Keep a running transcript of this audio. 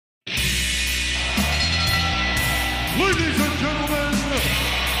Ladies and gentlemen,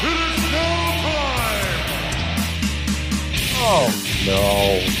 it is now time! Oh,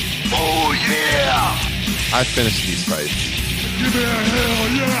 no. Oh, yeah! I finished these fights. Give me a hell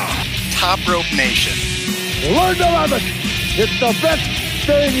yeah! Top Rope Nation. Learn to love it. It's the best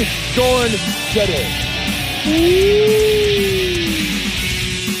thing going today.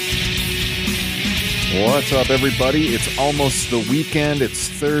 What's up, everybody? It's almost the weekend. It's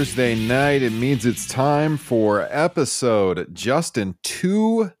Thursday night. It means it's time for episode Justin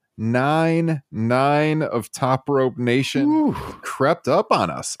 299 of Top Rope Nation. Ooh. Crept up on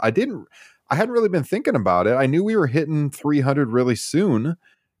us. I hadn't really been thinking about it. I knew we were hitting 300 really soon.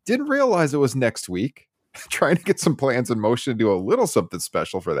 Didn't realize it was next week. Trying to get some plans in motion to do a little something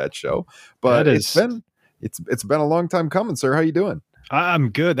special for that show. But it's been a long time coming, sir. How you doing? I'm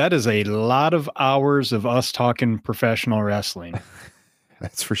good. That is a lot of hours of us talking professional wrestling.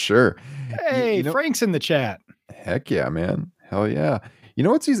 That's for sure. Hey, Frank's in the chat. Heck yeah, man. Hell yeah. You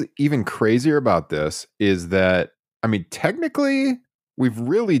know what's even crazier about this is that, I mean, technically, we've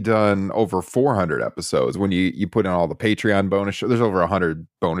really done over 400 episodes when you put in all the Patreon bonus shows. There's over 100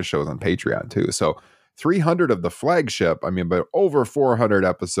 bonus shows on Patreon, too. So 300 of the flagship, but over 400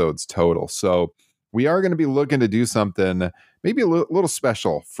 episodes total. So we are going to be looking to do something maybe a little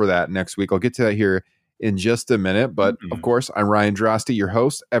special for that next week. I'll get to that here in just a minute. But of course, I'm Ryan Droste, your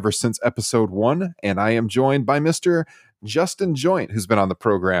host ever since episode 1. And I am joined by Mr. Justin Joint, who's been on the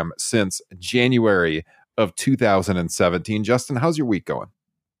program since January of 2017. Justin, how's your week going?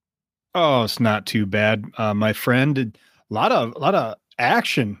 Oh, it's not too bad. My friend, a lot of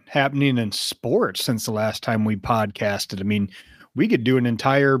action happening in sports since the last time we podcasted. I mean, we could do an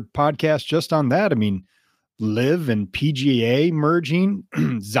entire podcast just on that. I mean, Liv and PGA merging.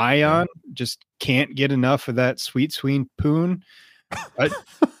 Zion just can't get enough of that sweet poon.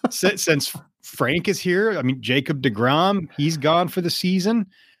 Since Frank is here, I mean, Jacob deGrom, he's gone for the season.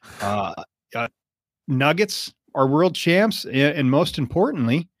 Nuggets are world champs. And most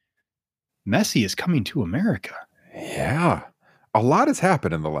importantly, Messi is coming to America. Yeah. A lot has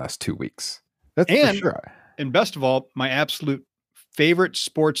happened in the last 2 weeks. That's for sure. And best of all, my absolute favorite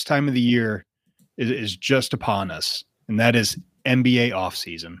sports time of the year is just upon us, and that is NBA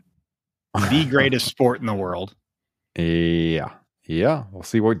offseason, the greatest sport in the world. Yeah. We'll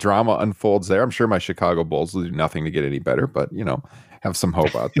see what drama unfolds there. I'm sure my Chicago Bulls will do nothing to get any better, but have some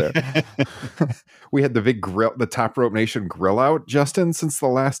hope out there. We had the big grill, the Top Rope Nation grill out, Justin, since the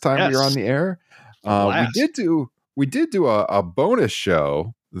last time we were on the air. We did do a bonus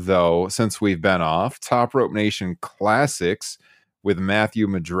show though, since we've been off, Top Rope Nation Classics with Matthew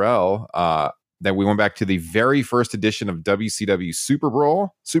Madrell. That we went back to the very first edition of WCW Super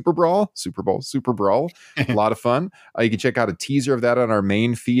Brawl. A lot of fun. You can check out a teaser of that on our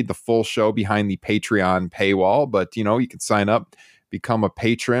main feed, the full show behind the Patreon paywall. But, you can sign up, become a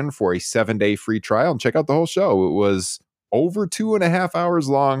patron for a 7-day free trial and check out the whole show. It was over 2.5 hours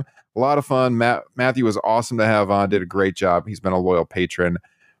long. A lot of fun. Matthew was awesome to have on, did a great job. He's been a loyal patron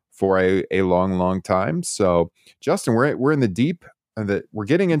for a long time. So, Justin, we're in the deep. We're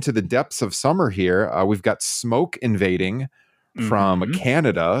getting into the depths of summer here. We've got smoke invading from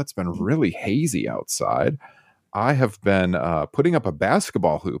Canada. It's been really hazy outside. I have been putting up a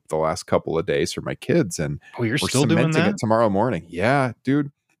basketball hoop the last couple of days for my kids, and you're we're still doing that? it tomorrow morning. Yeah,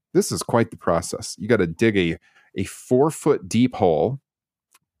 dude, this is quite the process. You got to dig a 4-foot deep hole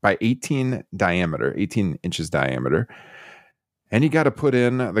by 18 inches diameter. And you got to put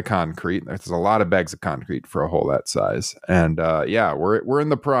in the concrete. There's a lot of bags of concrete for a hole that size. And we're in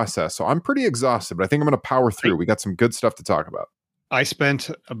the process. So I'm pretty exhausted, but I think I'm going to power through. We got some good stuff to talk about. I spent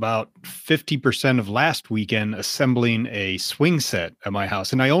about 50% of last weekend assembling a swing set at my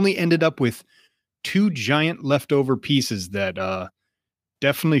house. And I only ended up with 2 giant leftover pieces that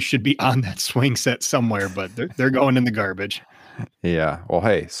definitely should be on that swing set somewhere, but they're going in the garbage. Yeah. Well,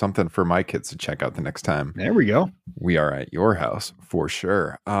 hey, something for my kids to check out the next time. There we go. We are at your house for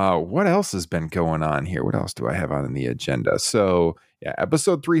sure. What else has been going on here? What else do I have on the agenda? So yeah,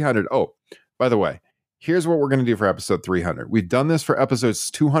 episode 300. Oh, by the way, here's what we're going to do for episode 300. We've done this for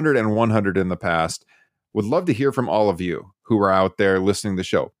episodes 200 and 100 in the past. Would love to hear from all of you who are out there listening to the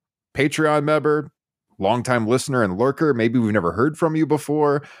show. Patreon member, longtime listener and lurker, maybe we've never heard from you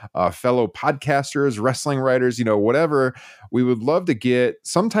before, fellow podcasters, wrestling writers, whatever. We would love to get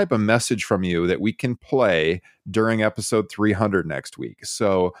some type of message from you that we can play during episode 300 next week.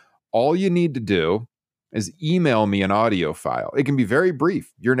 So all you need to do is email me an audio file. It can be very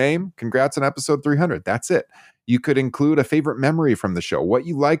brief. Your name, congrats on episode 300. That's it. You could include a favorite memory from the show, what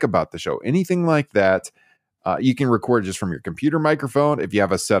you like about the show, anything like that. You can record just from your computer microphone. If you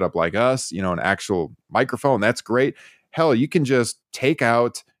have a setup like us, an actual microphone, that's great. Hell, you can just take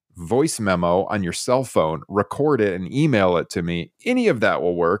out voice memo on your cell phone, record it, and email it to me. Any of that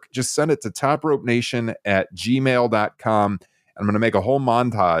will work. Just send it to topropenation@gmail.com. I'm going to make a whole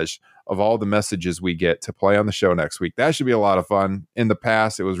montage of all the messages we get to play on the show next week. That should be a lot of fun. In the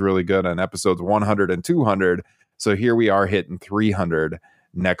past, it was really good on episodes 100 and 200. So here we are hitting 300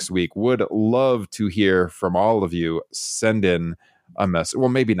 next week. Would love to hear from all of you. Send in a message. Well,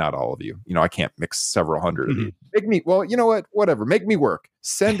 maybe not all of you. I can't mix several hundred of you. Make me, well, you know what? Whatever. Make me work.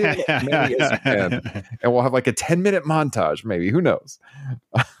 Send in as many as you can. And we'll have like a 10-minute montage, maybe. Who knows?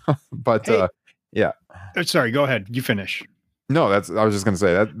 But hey, yeah. Sorry, go ahead. You finish. No, I was just going to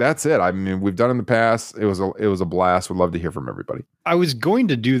say that's it. I mean, we've done in the past. It was a blast. Would love to hear from everybody. I was going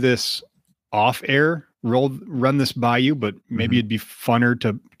to do this off air, run this by you, but maybe it'd be funner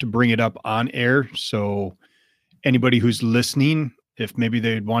to bring it up on air. So anybody who's listening, if maybe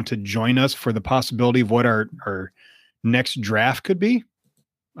they'd want to join us for the possibility of what our next draft could be.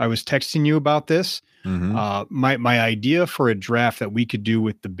 I was texting you about this. My idea for a draft that we could do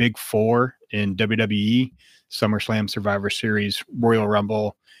with the big four in WWE, SummerSlam, Survivor Series, Royal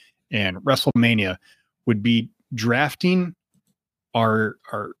Rumble, and WrestleMania would be drafting our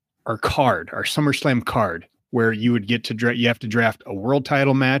card, our SummerSlam card, where you would get to you have to draft a world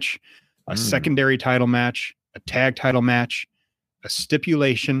title match, a secondary title match, a tag title match, a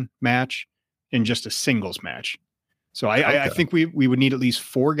stipulation match, and just a singles match. So I think we would need at least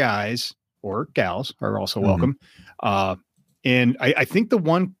 4 guys, or gals are also welcome. And I think the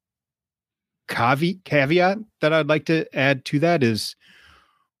one caveat that I'd like to add to that is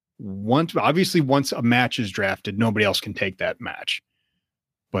once a match is drafted, nobody else can take that match.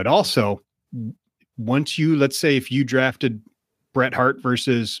 But also, once let's say if you drafted Bret Hart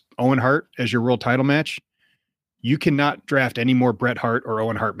versus Owen Hart as your world title match, you cannot draft any more Bret Hart or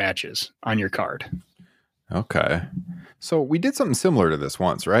Owen Hart matches on your card. Okay. So we did something similar to this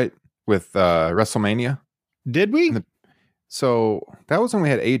once, right? With WrestleMania. Did we? So that was when we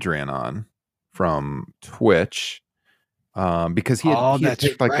had Adrian on from Twitch. Because he had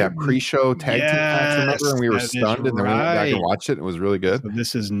picked like that pre-show tag team match, remember? And we were stunned, and then we went back and watched it. It was really good. So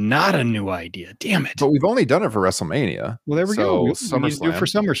this is not a new idea. Damn it. But we've only done it for WrestleMania. Well, there we go. We need to do it for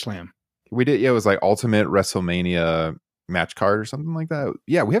SummerSlam. We did. Yeah, it was like Ultimate WrestleMania match card or something like that.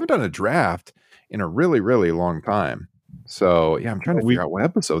 Yeah, we haven't done a draft in a really, really long time. So yeah, I'm trying to figure out what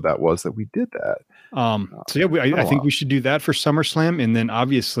episode that was that we did that. So yeah, I think we should do that for SummerSlam, and then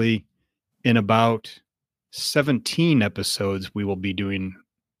obviously in about 17 episodes, we will be doing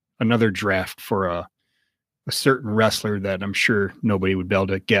another draft for a certain wrestler that I'm sure nobody would be able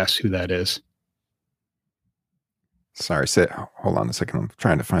to guess who that is. Sorry, hold on a second. I'm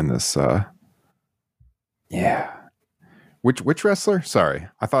trying to find this. Yeah. Which wrestler? Sorry.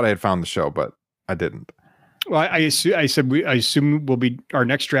 I thought I had found the show, but I didn't. Well, I assume will be our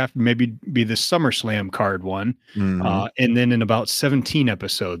next draft, maybe be the SummerSlam card one. And then in about 17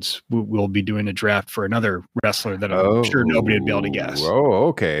 episodes, we'll be doing a draft for another wrestler that I'm sure nobody would be able to guess. Oh,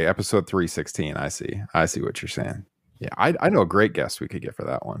 okay. Episode 316. I see what you're saying. Yeah. I know a great guest we could get for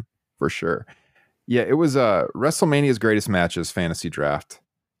that one for sure. Yeah. It was WrestleMania's Greatest Matches fantasy draft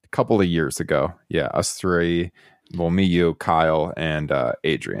a couple of years ago. Yeah. Us three. Well, me, you, Kyle, and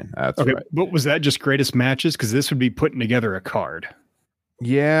Adrian. That's okay, right. But was that just greatest matches? Because this would be putting together a card.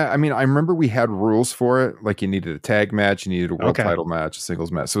 Yeah, I mean, I remember we had rules for it. Like you needed a tag match, you needed a world title match, a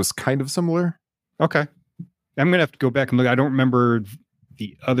singles match. So it's kind of similar. Okay. I'm going to have to go back and look. I don't remember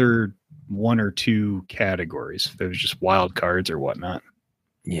the other 1 or 2 categories. There was just wild cards or whatnot.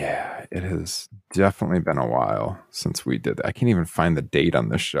 Yeah, it has definitely been a while since we did that. I can't even find the date on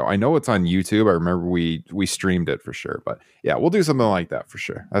this show. I know it's on YouTube. I remember we streamed it for sure. But yeah, we'll do something like that for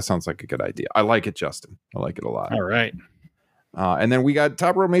sure. That sounds like a good idea. I like it, Justin. I like it a lot. All right. And then we got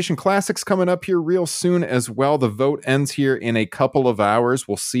Top Rope Nation Classics coming up here real soon as well. The vote ends here in a couple of hours.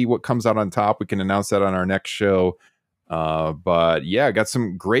 We'll see what comes out on top. We can announce that on our next show. But yeah, got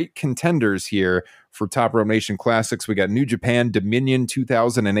some great contenders here for Top Rope Nation Classics. We got New Japan Dominion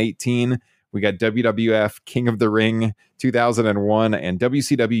 2018. We got WWF King of the Ring 2001 and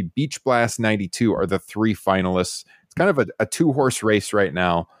WCW Beach Blast 92 are the 3 finalists. It's kind of a 2-horse race right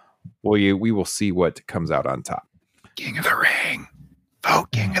now. We will see what comes out on top. King of the Ring.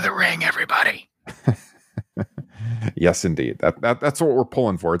 Vote King of the Ring, everybody. Yes, indeed. That's what we're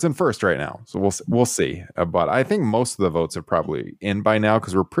pulling for. It's in first right now, so we'll see. But I think most of the votes are probably in by now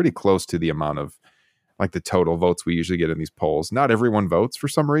because we're pretty close to the amount of like the total votes we usually get in these polls. Not everyone votes for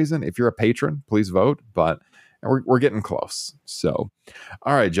some reason. If you're a patron, please vote. But we're getting close. So,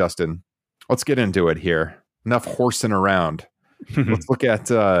 all right, Justin, let's get into it here. enough horsing around. Let's look at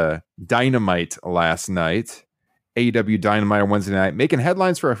Dynamite last night. AEW Dynamite on Wednesday night, making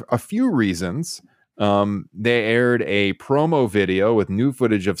headlines for a few reasons. They aired a promo video with new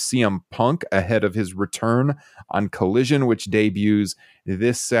footage of CM Punk ahead of his return on Collision, which debuts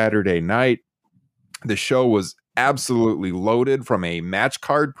this Saturday night. The show was absolutely loaded from a match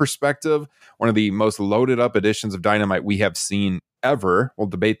card perspective. One of the most loaded up editions of Dynamite we have seen ever. We'll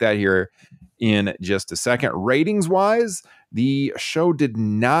debate that here in just a second. Ratings wise, the show did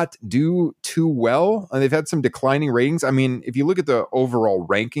not do too well. They've had some declining ratings. I mean, if you look at the overall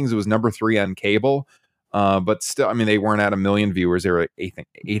rankings, it was number 3 on cable. But still, I mean, they weren't at 1 million viewers. They were like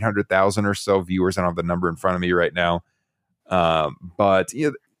 800,000 or so viewers. I don't have the number in front of me right now. But you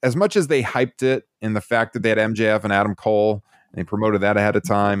know, as much as they hyped it in the fact that they had MJF and Adam Cole, and they promoted that ahead of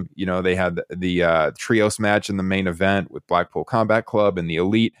time, you know, they had the trios match in the main event with Blackpool Combat Club and the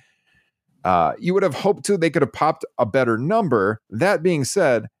Elite. You would have hoped to they could have popped a better number. That being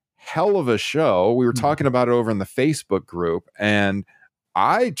said, hell of a show. We were talking about it over in the Facebook group, and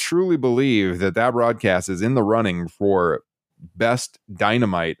I truly believe that broadcast is in the running for best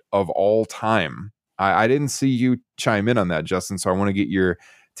Dynamite of all time. I didn't see you chime in on that, Justin, so I want to get your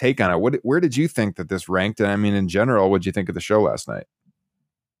take on it. Where did you think that this ranked? And I mean, in general, what did you think of the show last night?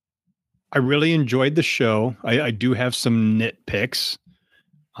 I really enjoyed the show. I do have some nitpicks,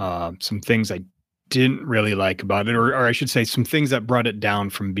 some things I didn't really like about it, or I should say some things that brought it down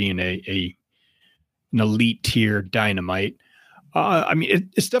from being an elite tier Dynamite. I mean,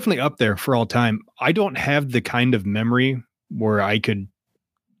 it's definitely up there for all time. I don't have the kind of memory where I could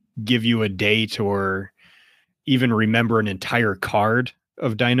give you a date or even remember an entire card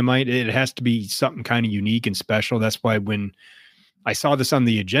of Dynamite. It has to be something kind of unique and special. That's why when I saw this on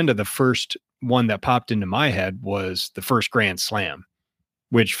the agenda, the first one that popped into my head was the first Grand Slam,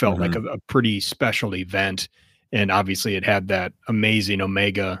 which felt like a pretty special event. And obviously it had that amazing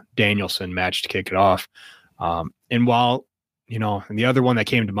Omega Danielson match to kick it off. And while, you know, and the other one that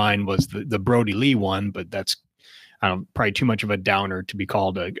came to mind was the Brody Lee one, but that's probably too much of a downer to be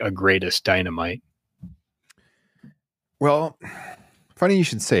called a greatest Dynamite. Well, funny you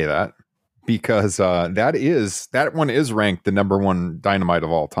should say that, because that one is ranked the number 1 Dynamite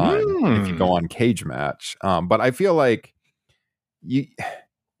of all time if you go on Cage Match. But I feel like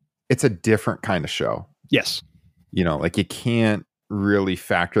it's a different kind of show. Yes. You know, like you can't really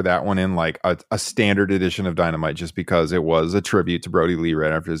factor that one in like a standard edition of Dynamite just because it was a tribute to Brody Lee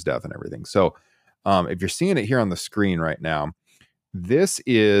right after his death and everything. So if you're seeing it here on the screen right now, this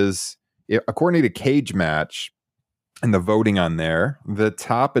is, according to Cage Match and the voting on there, the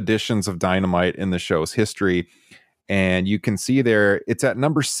top editions of Dynamite in the show's history. And you can see there, it's at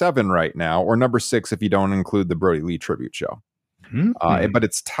number 7 right now, or number 6 if you don't include the Brody Lee tribute show. But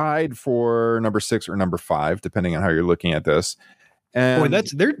it's tied for number 6 or number 5, depending on how you're looking at this. And boy,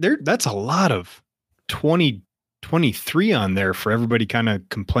 that's a lot of 2023 on there for everybody kind of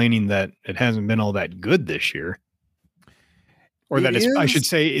complaining that it hasn't been all that good this year. Or that I should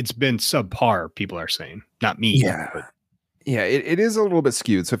say it's been subpar, people are saying. Not me. Yeah. But. Yeah, it is a little bit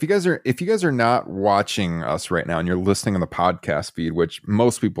skewed. So if you guys are not watching us right now and you're listening on the podcast feed, which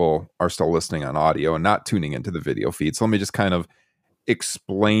most people are still listening on audio and not tuning into the video feed. So let me just kind of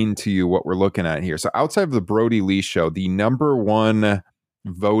explain to you what we're looking at here. So outside of the Brody Lee show, the number 1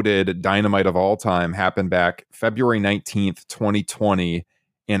 voted Dynamite of all time happened back February 19th, 2020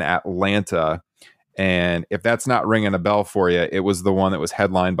 in Atlanta. And if that's not ringing a bell for you, it was the one that was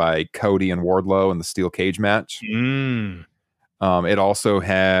headlined by Cody and Wardlow in the steel cage match. It also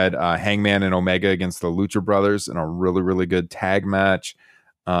had Hangman and Omega against the Lucha Brothers in a really, really good tag match.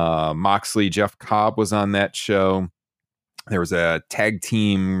 Moxley, Jeff Cobb was on that show. There was a tag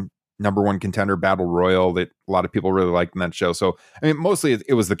team number 1 contender battle royal that a lot of people really liked in that show. So, I mean, mostly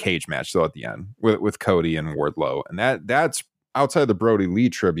it was the cage match, though, at the end with Cody and Wardlow. And that's outside the Brody Lee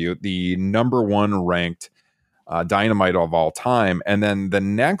tribute, the number 1 ranked Dynamite of all time. And then the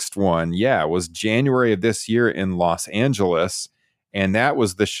next one, was January of this year in Los Angeles. And that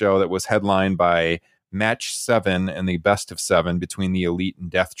was the show that was headlined by Match 7 and the best of 7 between the Elite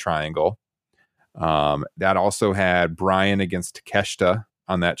and Death Triangle. That also had Bryan against Takeshita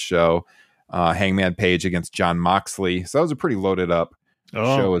on that show. Hangman Page against John Moxley. So that was a pretty loaded up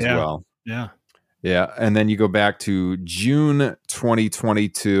show as well. Yeah. Yeah. And then you go back to June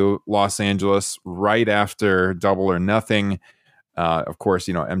 2022, Los Angeles, right after Double or Nothing. Of course,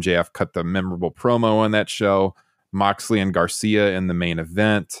 you know, MJF cut the memorable promo on that show. Moxley and Garcia in the main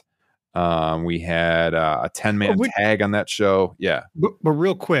event. We had a 10-man tag on that show. Yeah. But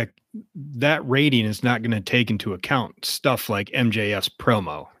real quick, that rating is not going to take into account stuff like MJF's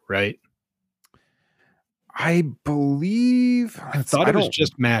promo, right? I believe I thought it was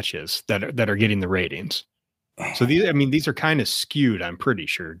just matches that are getting the ratings. So these are kind of skewed, I'm pretty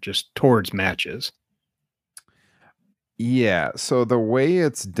sure, just towards matches. Yeah. So the way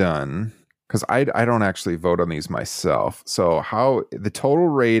it's done, because I don't actually vote on these myself. So how the total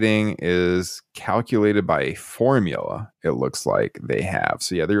rating is calculated by a formula, it looks like they have.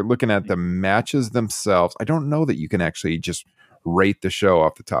 So yeah, they're looking at the matches themselves. I don't know that you can actually just rate the show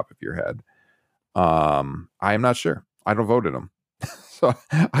off the top of your head. I am not sure. I don't vote in them. So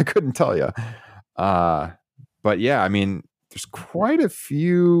I couldn't tell you. But yeah, I mean, there's quite a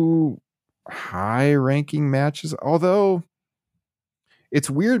few high ranking matches, although it's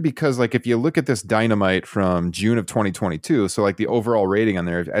weird because like if you look at this Dynamite from June of 2022, so like the overall rating on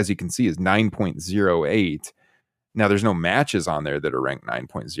there, as you can see, is 9.08. Now there's no matches on there that are ranked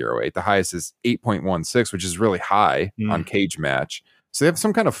 9.08. The highest is 8.16, which is really high on Cage Match. So they have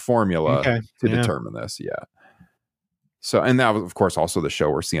some kind of formula to determine this. Yeah. So, and that was of course also the show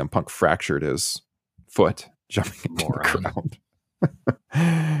where CM Punk fractured his foot jumping into the crowd.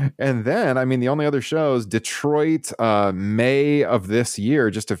 And then, I mean, the only other shows, Detroit, May of this year,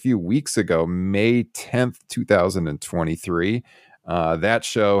 just a few weeks ago, May 10th, 2023. That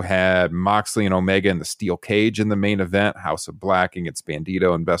show had Moxley and Omega in the steel cage in the main event, House of Black against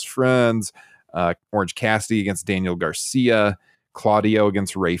Bandito and Best Friends, Orange Cassidy against Daniel Garcia, Claudio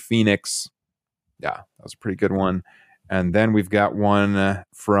against Rey Fenix. Yeah, that was a pretty good one. And then we've got one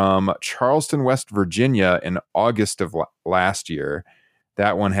from Charleston, West Virginia in August of last year.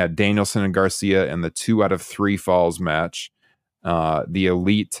 That one had Danielson and Garcia in the 2 out of 3 falls match. The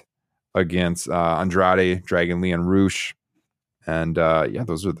Elite against Andrade, Dragon Lee, and Roosh. And yeah,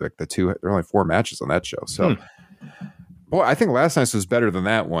 those are the two. There are only 4 matches on that show. So, boy, I think last night's was better than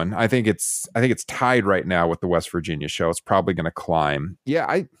that one. I think it's tied right now with the West Virginia show. It's probably going to climb.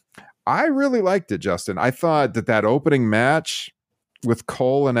 Yeah, I really liked it, Justin. I thought that opening match with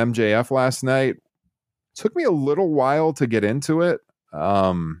Cole and MJF last night took me a little while to get into it.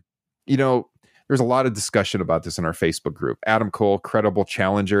 You know, there's a lot of discussion about this in our Facebook group. Adam Cole, credible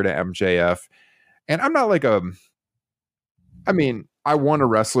challenger to MJF. And I'm not like I want a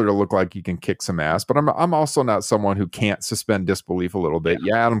wrestler to look like he can kick some ass, but I'm also not someone who can't suspend disbelief a little bit.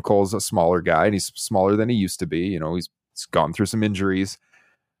 Yeah, Adam Cole's a smaller guy, and he's smaller than he used to be. You know, he's gone through some injuries.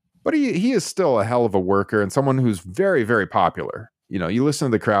 But he is still a hell of a worker and someone who's very, very popular. You know, you listen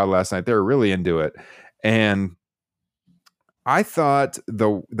to the crowd last night, they were really into it. And I thought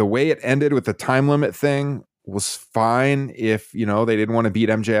the way it ended with the time limit thing was fine. If, you know, they didn't want to beat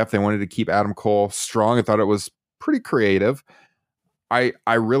MJF, they wanted to keep Adam Cole strong. I thought it was pretty creative. I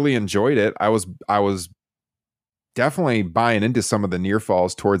really enjoyed it. I was definitely buying into some of the near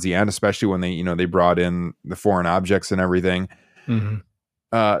falls towards the end, especially when they brought in the foreign objects and everything. Mm-hmm.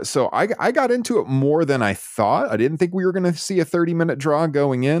 So I got into it more than I thought. I didn't think we were going to see a 30-minute draw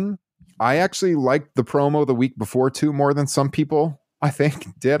going in. I actually liked the promo the week before too, more than some people I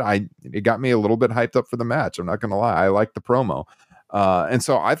think did. It got me a little bit hyped up for the match. I'm not going to lie. I liked the promo. And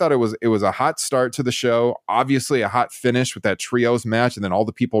so I thought it was a hot start to the show. Obviously a hot finish with that trios match. And then all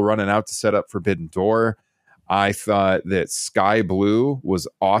the people running out to set up Forbidden Door. I thought that Sky Blue was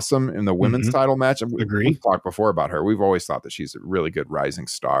awesome in the women's title match. We've talked before about her. We've always thought that she's a really good rising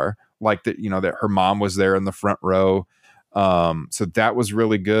star. Like that, that her mom was there in the front row. So that was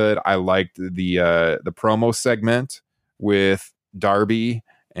really good. I liked the promo segment with Darby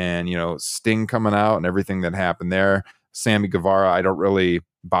and, Sting coming out and everything that happened there. Sammy Guevara, I don't really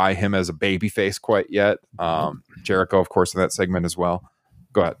buy him as a babyface quite yet. Jericho, of course, in that segment as well.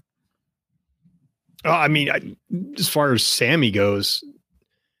 Go ahead. I mean, as far as Sammy goes,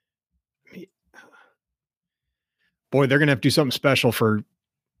 boy, they're going to have to do something special for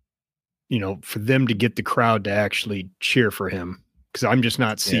them to get the crowd to actually cheer for him. Cause I'm just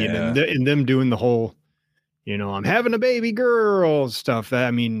not seeing in them doing the whole, I'm having a baby girl stuff. I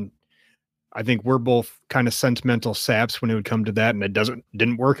think we're both kind of sentimental saps when it would come to that. And it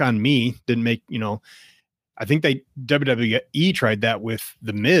didn't work on me. Didn't make, I think WWE tried that with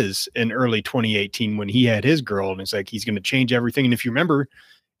The Miz in early 2018 when he had his girl, and it's like he's going to change everything. And if you remember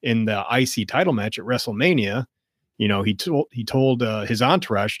in the IC title match at WrestleMania, he told his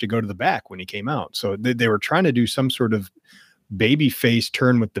entourage to go to the back when he came out. So they were trying to do some sort of babyface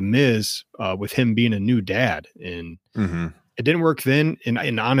turn with The Miz, with him being a new dad, and it didn't work then.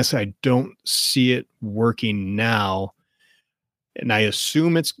 And honestly, I don't see it working now. And I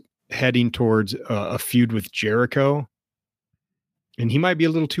assume it's heading towards a feud with Jericho, and he might be a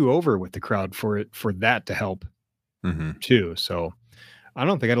little too over with the crowd for that to help too. So I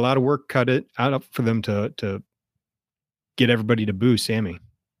don't think I got a lot of work cut out for them to get everybody to boo Sammy.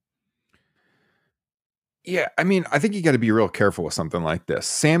 Yeah, I mean, I think you got to be real careful with something like this.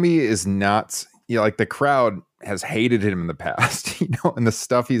 Sammy is not, like the crowd has hated him in the past, and the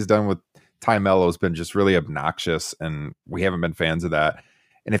stuff he's done with Ty Mello has been just really obnoxious, and we haven't been fans of that.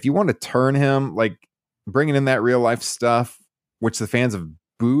 And if you want to turn him, like bringing in that real life stuff, which the fans have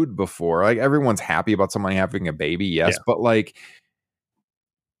booed before, like everyone's happy about someone having a baby, yes, but like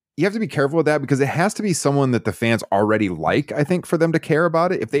you have to be careful with that because it has to be someone that the fans already like, I think, for them to care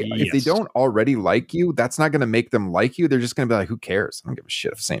about it. If they don't already like you, that's not going to make them like you. They're just going to be like, who cares? I don't give a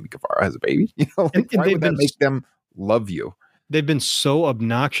shit if Sammy Guevara has a baby. Why would that make them love you? They've been so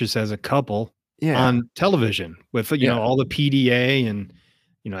obnoxious as a couple on television with, all the PDA and,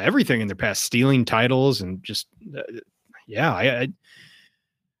 everything in their past, stealing titles and just, I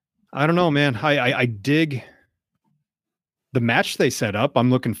don't know, man. I dig the match they set up.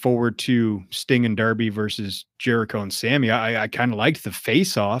 I'm looking forward to Sting and Darby versus Jericho and Sammy. I kind of liked the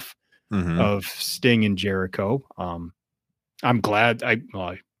face-off of Sting and Jericho. I'm glad. I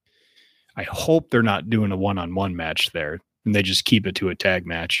hope they're not doing a one-on-one match there, and they just keep it to a tag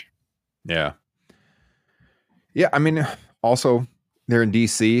match. Yeah. Yeah, I mean, also, they're in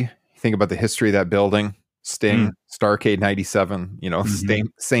DC. Think about the history of that building. Sting, Starrcade 97,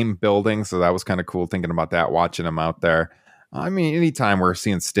 same building. So that was kind of cool thinking about that, watching him out there. I mean, anytime we're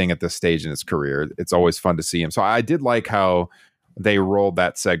seeing Sting at this stage in his career, it's always fun to see him. So I did like how they rolled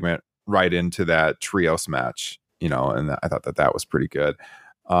that segment right into that trios match, and I thought that was pretty good.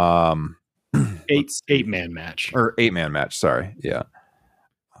 Eight-man match. Or 8-man match, sorry. Yeah.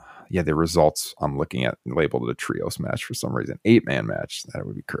 Yeah, the results I'm looking at labeled it a trios match for some reason. 8-man match, that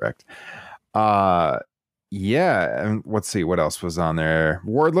would be correct. Yeah, and let's see what else was on there.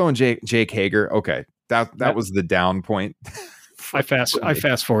 Wardlow and Jake Hager. Okay, that was the down point. I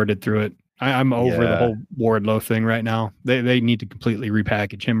fast forwarded through it. I'm over the whole Wardlow thing right now. They need to completely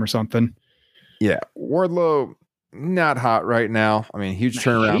repackage him or something. Yeah, Wardlow not hot right now. I mean, huge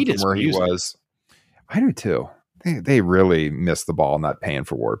turnaround from where he was. I do too. They really missed the ball not paying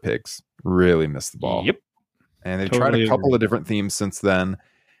for War Pigs. Really missed the ball. Yep. And they've tried a couple of different themes since then.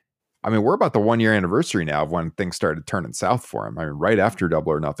 I mean, we're about the 1-year anniversary now of when things started turning south for him. I mean, right after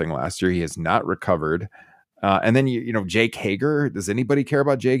Double or Nothing last year, he has not recovered. And then, Jake Hager. Does anybody care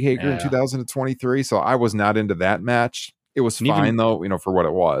about Jake Hager in 2023? So I was not into that match. It was fine, though, for what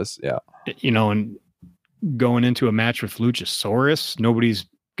it was. Yeah. And going into a match with Luchasaurus, nobody's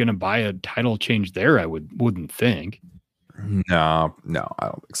going to buy a title change there, I wouldn't think. No, I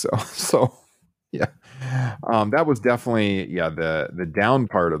don't think so. So, yeah. That was definitely the down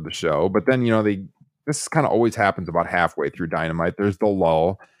part of the show. But then this kind of always happens about halfway through Dynamite. There's the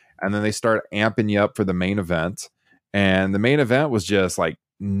lull, and then they start amping you up for the main event. And the main event was just like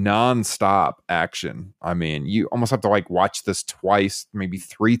nonstop action. I mean, you almost have to like watch this twice, maybe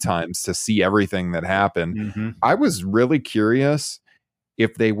 3 times to see everything that happened. I was really curious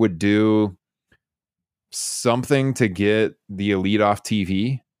if they would do something to get the Elite off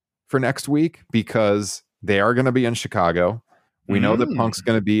TV for next week, because they are going to be in Chicago. We know that Punk's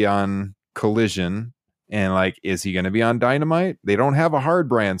going to be on Collision, and like, is he going to be on Dynamite? They don't have a hard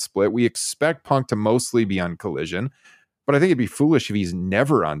brand split. We expect Punk to mostly be on Collision, but I think it'd be foolish if he's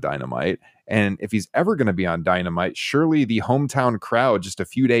never on Dynamite. And if he's ever going to be on Dynamite, surely the hometown crowd just a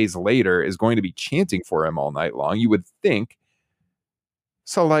few days later is going to be chanting for him all night long, you would think.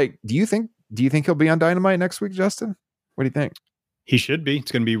 So like, do you think he'll be on Dynamite next week, Justin? What do you think? He should be.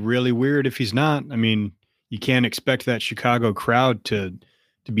 It's going to be really weird if he's not. I mean, you can't expect that Chicago crowd to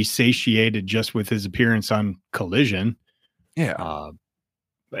be satiated just with his appearance on Collision. Yeah.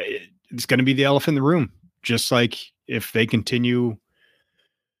 It's going to be the elephant in the room. Just like if they continue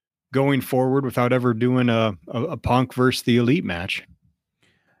going forward without ever doing a Punk versus the Elite match.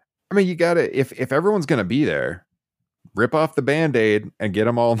 I mean, you got to, if everyone's going to be there, rip off the Band-Aid and get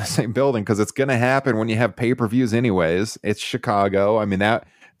them all in the same building, because it's going to happen when you have pay-per-views anyways. It's Chicago. I mean,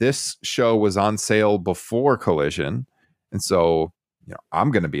 this show was on sale before Collision, and so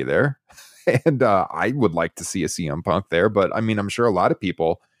I'm going to be there, and I would like to see a CM Punk there. But I mean, I'm sure a lot of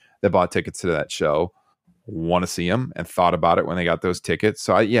people that bought tickets to that show want to see him and thought about it when they got those tickets.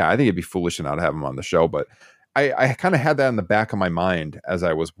 So I think it'd be foolish to not have him on the show. But I kind of had that in the back of my mind as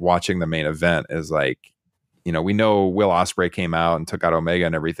I was watching the main event, is like, we know Will Ospreay came out and took out Omega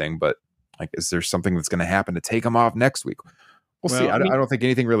and everything, but like, is there something that's going to happen to take him off next week? We'll see. I don't think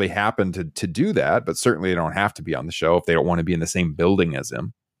anything really happened to do that, but certainly they don't have to be on the show if they don't want to be in the same building as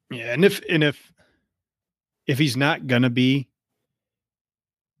him. Yeah. And if he's not going to be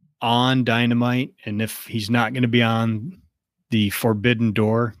on Dynamite, and if he's not going to be on the Forbidden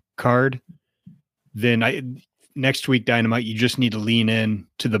Door card, then next week Dynamite, you just need to lean in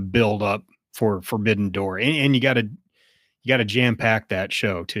to the build up for Forbidden Door, and you got to jam pack that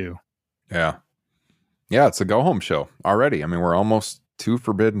show too. Yeah. It's a go home show already. I mean, we're almost to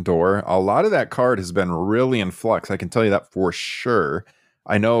Forbidden Door. A lot of that card has been really in flux. I can tell you that for sure.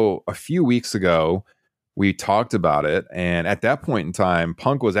 I know a few weeks ago we talked about it, and at that point in time,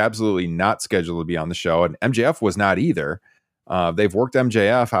 Punk was absolutely not scheduled to be on the show, and MJF was not either. They've worked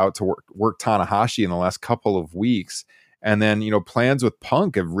MJF out to work Tanahashi in the last couple of weeks, and then plans with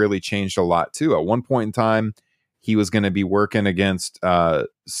Punk have really changed a lot too. At one point in time, he was going to be working against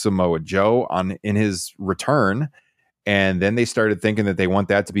Samoa Joe in his return. And then they started thinking that they want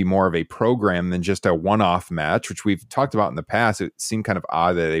that to be more of a program than just a one-off match, which we've talked about in the past. It seemed kind of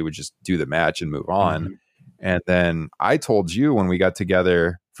odd that they would just do the match and move on. Mm-hmm. And then I told you when we got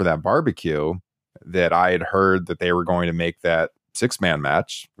together for that barbecue that I had heard that they were going to make that 6-man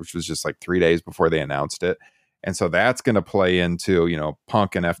match, which was just like 3 days before they announced it. And so that's going to play into,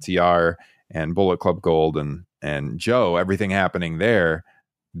 Punk and FTR and Bullet Club Gold and Joe, everything happening there.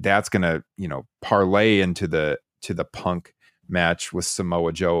 That's going to, parlay into the Punk match with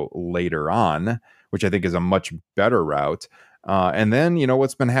Samoa Joe later on, which I think is a much better route. And then,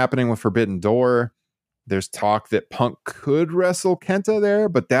 what's been happening with Forbidden Door, there's talk that Punk could wrestle Kenta there,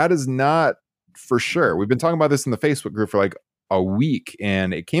 but that is not for sure. We've been talking about this in the Facebook group for like a week,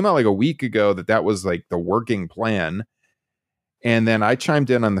 and it came out like a week ago that was like the working plan. And then I chimed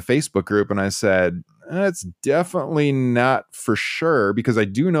in on the Facebook group and I said, it's definitely not for sure, because I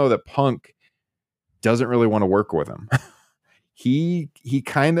do know that Punk doesn't really want to work with him. He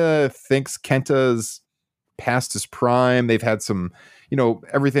kind of thinks Kenta's past his prime. They've had some,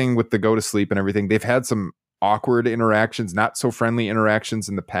 everything with the go to sleep and everything. They've had some awkward interactions, not so friendly interactions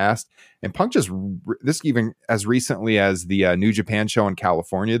in the past. And Punk this even as recently as the New Japan show in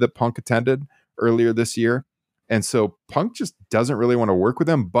California that Punk attended earlier this year. And so Punk just doesn't really want to work with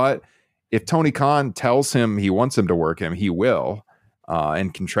him. But if Tony Khan tells him he wants him to work him, he will.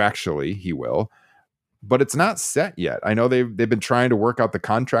 And contractually, he will. But it's not set yet. I know they've been trying to work out the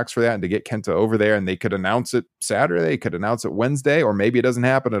contracts for that and to get Kenta over there, and they could announce it Saturday, could announce it Wednesday, or maybe it doesn't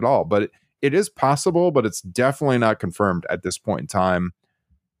happen at all. But it is possible, but it's definitely not confirmed at this point in time.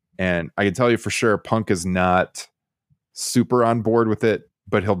 And I can tell you for sure, Punk is not super on board with it,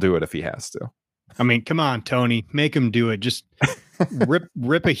 but he'll do it if he has to. I mean, come on, Tony, make him do it. Just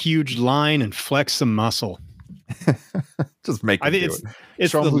rip a huge line and flex some muscle. Just make him do it.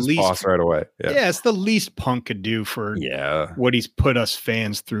 It's Show the him who's least boss right away. Yeah, it's the least Punk could do for what he's put us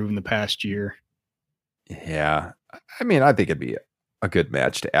fans through in the past year. Yeah. I mean, I think it'd be a good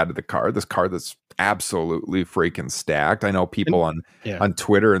match to add to the card. This card that's absolutely freaking stacked. I know people on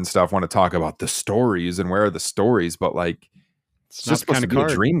Twitter and stuff want to talk about the stories and where are the stories, but like it's just supposed to be a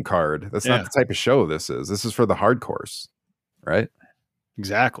dream card. That's not the type of show this is. This is for the hardcores, right?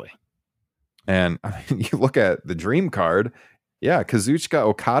 Exactly. And I mean, you look at the dream card, Kazuchika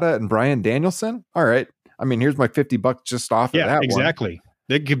Okada and Bryan Danielson. All right. I mean, here's my $50 just off of that one. Exactly.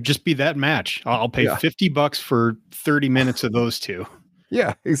 That could just be that match. I'll pay $50 for 30 minutes of those two.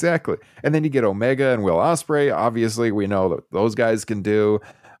 Yeah, exactly. And then you get Omega and Will Ospreay. Obviously, we know that those guys can do.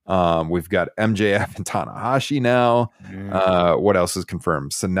 We've got MJF and Tanahashi now. What else is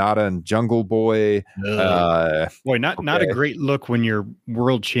confirmed? Sonata and Jungle Boy. Boy, not a great look when your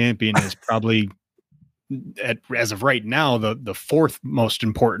world champion is probably, as of right now, the fourth most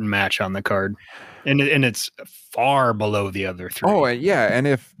important match on the card, and it's far below the other three. Oh, yeah, and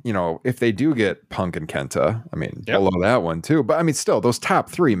if they do get Punk and Kenta, I mean, below that one too. But I mean, still, those top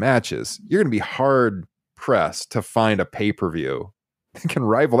three matches, you're going to be hard pressed to find a pay-per-view can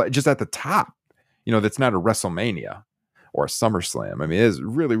rival that just at the top, that's not a WrestleMania or a SummerSlam. I mean, it is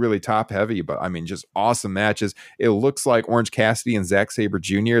really, really top heavy, but I mean, just awesome matches. It looks like Orange Cassidy and Zack Sabre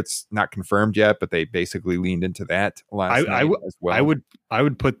Jr. It's not confirmed yet, but they basically leaned into that last night as well. I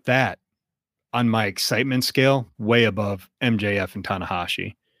would put that on my excitement scale way above MJF and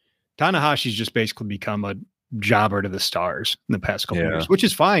Tanahashi. Tanahashi's just basically become a jobber to the stars in the past couple of years, which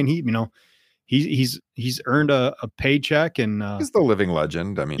is fine. He's earned a paycheck, and he's the living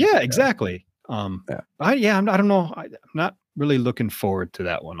legend. I mean, exactly. I don't know. I'm not really looking forward to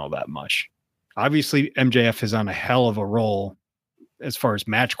that one all that much. Obviously, MJF is on a hell of a roll as far as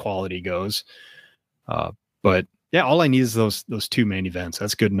match quality goes. But all I need is those two main events.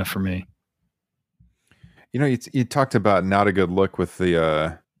 That's good enough for me. You talked about not a good look with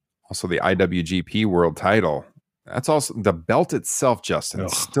the also the IWGP World Title. That's also the belt itself, Justin.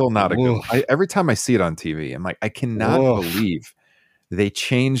 It's still not a good. Every time I see it on TV, I'm like, I cannot believe they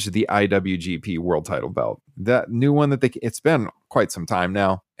changed the IWGP World Title belt. That new one that it's been quite some time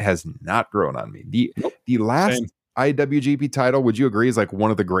now, has not grown on me. The last IWGP title, would you agree, is like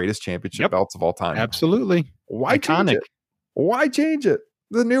one of the greatest championship belts of all time? Absolutely. Why change it? Why change it?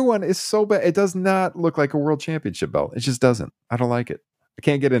 The new one is so bad. It does not look like a world championship belt. It just doesn't. I don't like it. I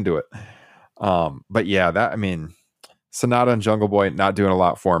can't get into it. But yeah, Sonata and Jungle Boy not doing a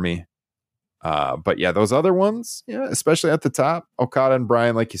lot for me. But yeah, those other ones, especially at the top, Okada and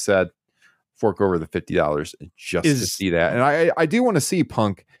Bryan, like you said, fork over the $50 just to see that. And I do want to see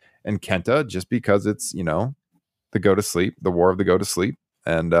Punk and Kenta just because it's, the go to sleep, the war of the go to sleep,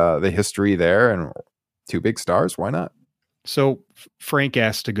 and the history there, and two big stars. Why not? So Frank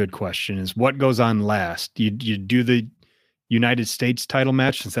asked a good question: is what goes on last? You do the United States title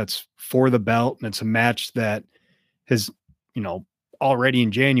match, since that's for the belt, and it's a match that has, already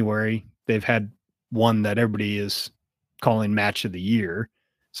in January they've had one that everybody is calling match of the year.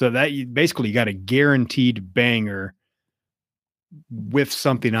 So that you got a guaranteed banger with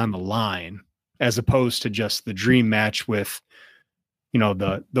something on the line, as opposed to just the dream match with,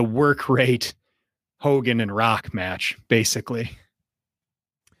 the work rate Hogan and Rock match, basically.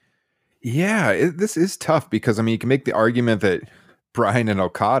 Yeah, this is tough because, you can make the argument that Bryan and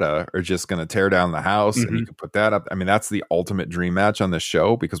Okada are just going to tear down the house, and you can put that up. That's the ultimate dream match on the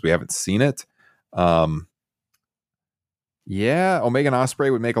show because we haven't seen it. Yeah, Omega and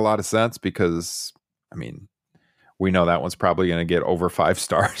Ospreay would make a lot of sense because, we know that one's probably going to get over 5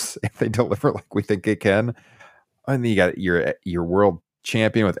 stars if they deliver like we think it can. And then you got your world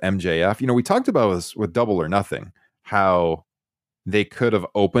champion with MJF. We talked about this with Double or Nothing, how they could have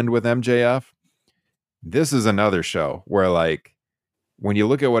opened with MJF. This is another show where, like, when you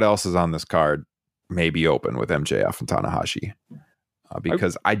look at what else is on this card, maybe open with MJF and Tanahashi,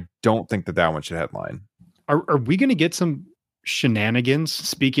 because I don't think that one should headline. Are we going to get some shenanigans?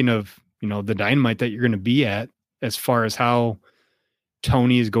 Speaking of, the Dynamite that you're going to be at, as far as how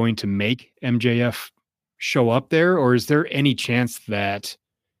Tony is going to make MJF show up there, or is there any chance that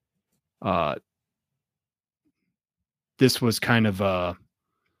this was kind of a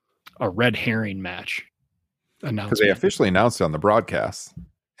red herring match announcement? Because they officially announced it on the broadcast,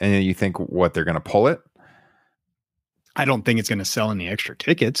 and you think what they're going to pull it? I don't think it's going to sell any extra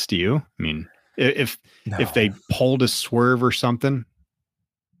tickets. Do you? If they pulled a swerve or something.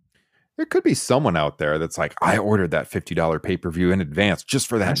 There could be someone out there that's like, I ordered that $50 pay-per-view in advance just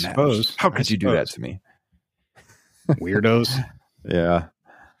for that match. Suppose. How could you do that to me? Weirdos. Yeah.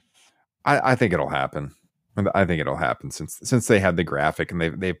 I think it'll happen. I think it'll happen since they had the graphic and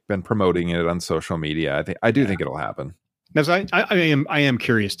they've been promoting it on social media. I do think it'll happen. I am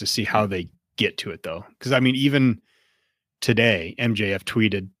curious to see how they get to it though. Because even today, MJF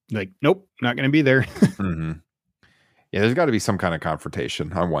tweeted like, nope, not going to be there. Mm-hmm. Yeah, there's got to be some kind of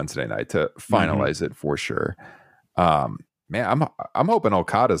confrontation on Wednesday night to finalize it for sure. Man, I'm hoping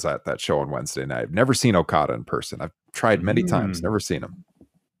Okada's at that show on Wednesday night. I've never seen Okada in person. I've tried many times, never seen him.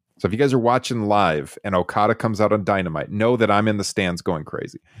 So if you guys are watching live and Okada comes out on Dynamite, know that I'm in the stands going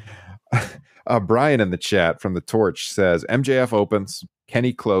crazy. Brian in the chat from the Torch says MJF opens,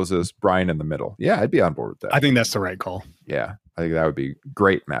 Kenny closes, Brian in the middle. Yeah, I'd be on board with that. I think that's the right call. Yeah, I think that would be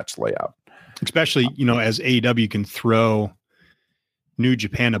great match layout. Especially, as AEW can throw New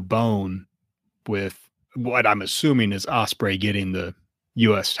Japan a bone with what I'm assuming is Ospreay getting the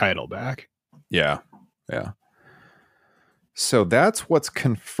U.S. title back. Yeah. So that's what's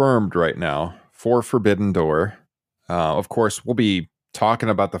confirmed right now for Forbidden Door. Of course, we'll be talking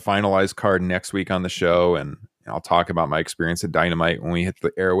about the finalized card next week on the show, and I'll talk about my experience at Dynamite when we hit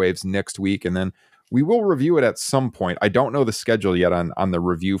the airwaves next week, and then we will review it at some point. I don't know the schedule yet on the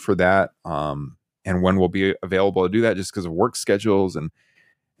review for that, and when we'll be available to do that, just because of work schedules and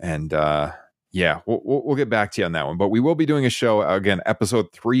we'll get back to you on that one. But we will be doing a show again,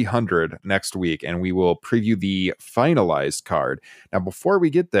 episode 300 next week, and we will preview the finalized card. Now, before we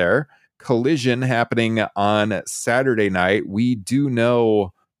get there, Collision happening on Saturday night. We do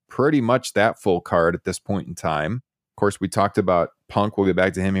know pretty much that full card at this point in time. Of course, we talked about Punk. We'll get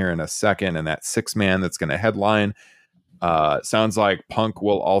back to him here in a second, and that 6-man that's going to headline. Sounds like Punk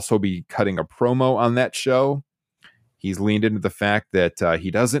will also be cutting a promo on that show. He's leaned into the fact that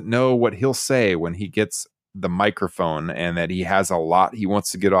he doesn't know what he'll say when he gets the microphone, and that he has a lot he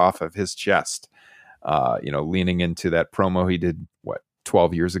wants to get off of his chest. Leaning into that promo he did,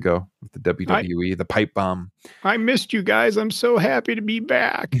 12 years ago with the WWE, the pipe bomb. I missed you guys. I'm so happy to be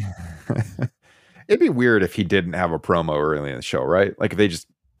back. It'd be weird if he didn't have a promo early in the show, right? Like if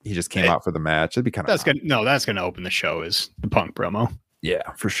he just came out for the match. It'd be kind of that's gonna open the show is the Punk promo.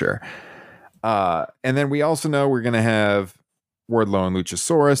 Yeah, for sure. And then we also know we're gonna have Wardlow and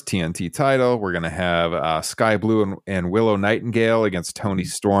Luchasaurus, TNT title. We're going to have Sky Blue and Willow Nightingale against Tony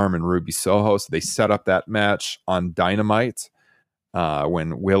Storm and Ruby Soho. So they set up that match on Dynamite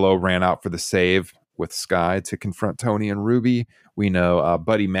when Willow ran out for the save with Sky to confront Tony and Ruby. We know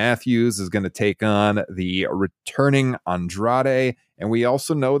Buddy Matthews is going to take on the returning Andrade. And we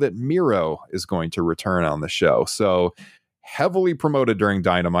also know that Miro is going to return on the show. So heavily promoted during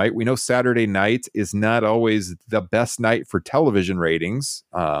Dynamite. We know Saturday night is not always the best night for television ratings,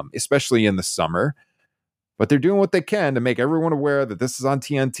 especially in the summer. But they're doing what they can to make everyone aware that this is on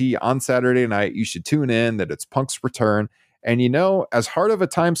TNT on Saturday night. You should tune in, that it's Punk's return. And as hard of a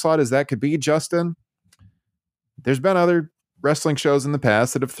time slot as that could be, Justin, there's been other wrestling shows in the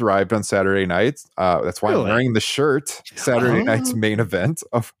past that have thrived on Saturday nights. That's why I'm wearing the shirt. Saturday night's main event,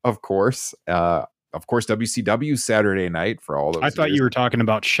 of course. Of course, WCW Saturday night for all of us. I thought you were talking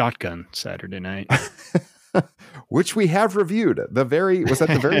about Shotgun Saturday night. Which we have reviewed. Was that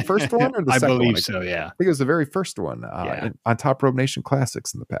the very first one or the second one? I believe so, yeah. I think it was the very first one on Top Rope Nation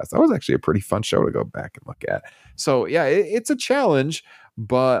Classics in the past. That was actually a pretty fun show to go back and look at. So, yeah, it's a challenge,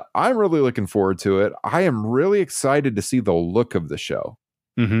 but I'm really looking forward to it. I am really excited to see the look of the show,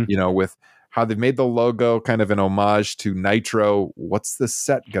 with how they've made the logo kind of an homage to Nitro. What's the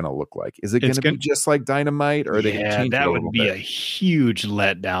set going to look like? Is it going to be just like Dynamite, or are they going to change it a little bit? That would be a huge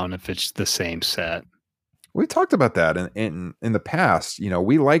letdown if it's the same set. We talked about that in the past.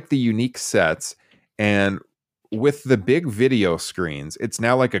 We like the unique sets, and with the big video screens, it's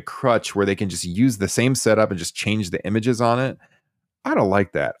now like a crutch where they can just use the same setup and just change the images on it. I don't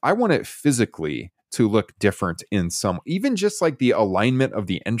like that. I want it physically to look different in some, even just like the alignment of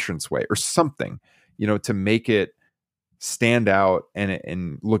the entranceway or something, to make it stand out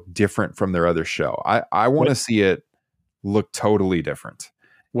and look different from their other show. I want to see it look totally different.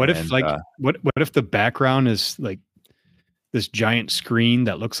 What if what if the background is like this giant screen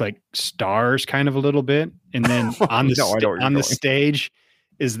that looks like stars kind of a little bit, and then on the stage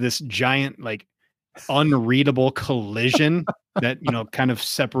is this giant like unreadable collision that kind of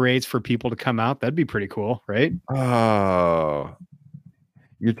separates for people to come out? That'd be pretty cool, right? Oh,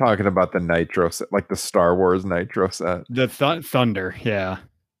 you're talking about the Nitro set, like the Star Wars Nitro set, the Thunder, yeah.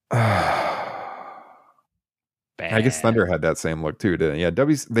 I guess Thunder had that same look too, didn't it? Yeah,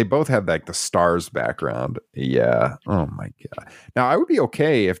 they both had like the stars background. Yeah. Oh my god. Now I would be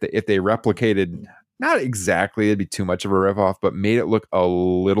okay if they replicated, not exactly, it'd be too much of a riff off, but made it look a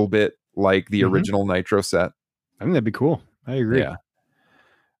little bit like the original Nitro set. I think that'd be cool. I agree. Yeah.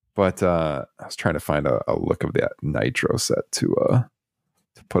 But I was trying to find a look of that Nitro set to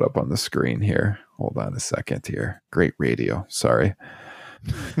put up on the screen here. Hold on a second here. Great radio. Sorry.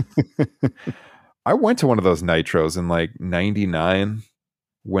 I went to one of those Nitros in like 99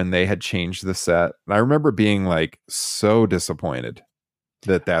 when they had changed the set. And I remember being like so disappointed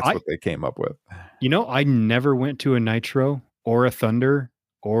that's what they came up with. I never went to a Nitro or a Thunder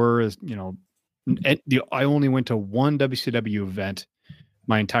or, I only went to one WCW event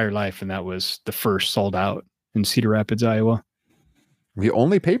my entire life. And that was the first sold out in Cedar Rapids, Iowa. The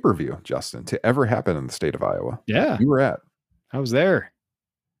only pay-per-view, Justin, to ever happen in the state of Iowa. Yeah. You were at. I was there.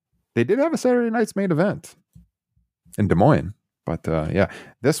 They did have a Saturday night's main event in Des Moines, but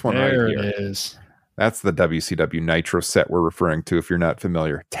this one there right here. It is. That's the WCW Nitro set we're referring to. If you're not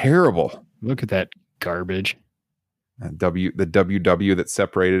familiar, terrible. Look at that garbage. And the WW that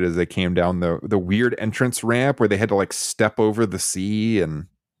separated as they came down the weird entrance ramp where they had to like step over the sea, and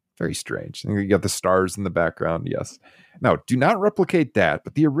very strange. And you got the stars in the background. Yes. Now, do not replicate that,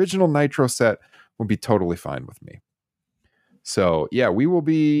 but the original Nitro set would be totally fine with me. So, yeah, we will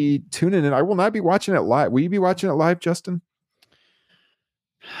be tuning in. I will not be watching it live. Will you be watching it live, Justin?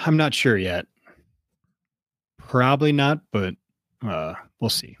 I'm not sure yet. Probably not, but we'll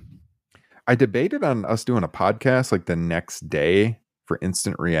see. I debated on us doing a podcast like the next day for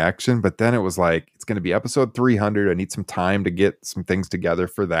instant reaction, but then it was like, it's going to be episode 300. I need some time to get some things together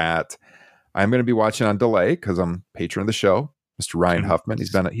for that. I'm going to be watching on delay because I'm patron of the show. Mr. Ryan Huffman.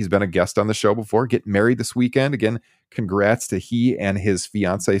 He's been a guest on the show before. Getting married this weekend. Again, congrats to he and his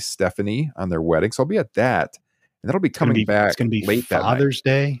fiance Stephanie on their wedding. So I'll be at that. And that'll be coming back. It's going to be late Father's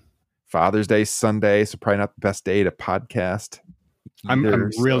Day. Father's Day Sunday. So probably not the best day to podcast. I'm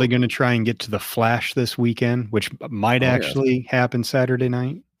really going to try and get to the Flash this weekend, which might actually happen Saturday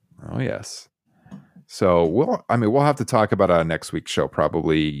night. Oh, yes. So we'll have to talk about next week's show,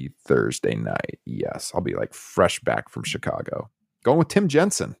 probably Thursday night. Yes, I'll be like fresh back from Chicago. Going with Tim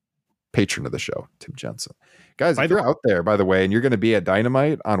Jensen, patron of the show, Tim Jensen. Guys, if you're out there, by the way, and you're going to be at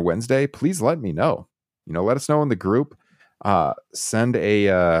Dynamite on Wednesday, please let me know. Let us know in the group. Send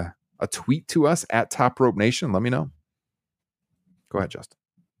a tweet to us at Top Rope Nation. Let me know. Go ahead, Justin.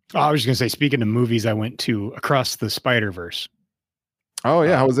 I was just going to say, speaking of movies, I went to Across the Spider-Verse. Oh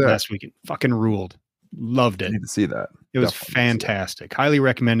yeah, how was that? Last weekend? Fucking ruled. Loved I it. need to see that. It was Definitely fantastic. Highly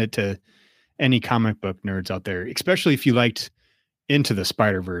recommend it to any comic book nerds out there, especially if you liked Into the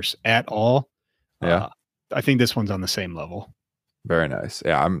Spider-Verse at all. Yeah. I think this one's on the same level. Very nice.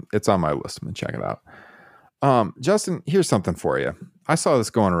 Yeah, it's on my list. I'm gonna check it out. Justin, here's something for you. I saw this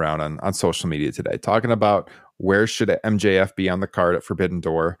going around on social media today, talking about where should MJF be on the card at Forbidden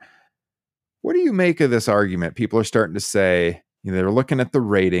Door. What do you make of this argument? People are starting to say, they're looking at the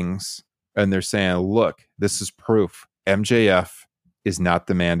ratings and they're saying, look, this is proof. MJF is not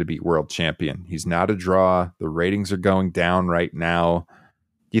the man to be world champion. He's not a draw. The ratings are going down right now.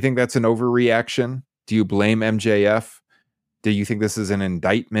 Do you think that's an overreaction? Do you blame MJF? Do you think this is an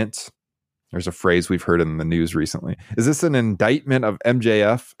indictment? There's a phrase we've heard in the news recently. Is this an indictment of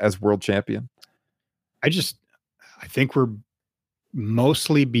MJF as world champion? I think we're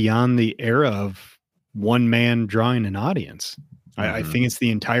mostly beyond the era of one man drawing an audience. I think it's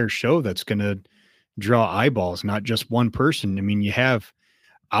the entire show that's going to draw eyeballs, not just one person. I mean, you have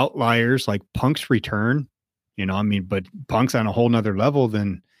outliers like Punk's return, but Punk's on a whole nother level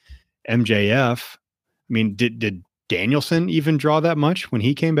than MJF. I mean, did Danielson even draw that much when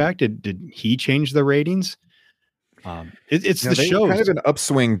he came back? Did he change the ratings? It's the show kind of an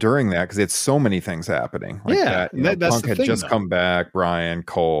upswing during that because it's so many things happening. Like that's Punk had just come back. Brian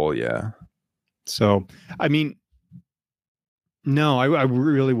Cole, yeah. So I mean, no, I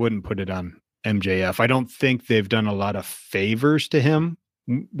really wouldn't put it on MJF. I don't think they've done a lot of favors to him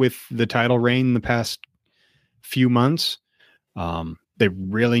with the title reign the past few months. They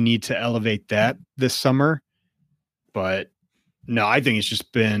really need to elevate that this summer. But no, I think it's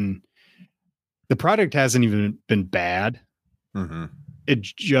just been, the product hasn't even been bad. Mm-hmm. It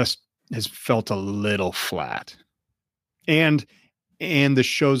just has felt a little flat. And the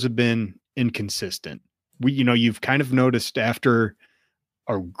shows have been inconsistent. You've kind of noticed after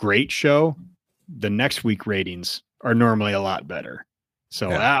a great show, the next week ratings are normally a lot better. So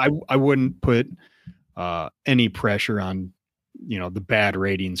yeah. I wouldn't put any pressure on, the bad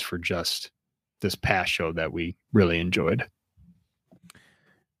ratings for just this past show that we really enjoyed.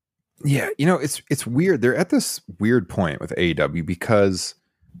 Yeah. It's weird. They're at this weird point with AEW because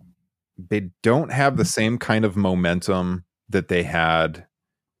they don't have the same kind of momentum that they had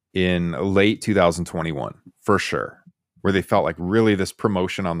in late 2021 for sure, where they felt like really this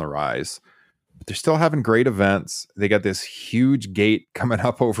promotion on the rise, but they're still having great events. They got this huge gate coming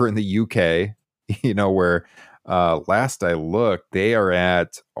up over in the UK, where last I looked, they are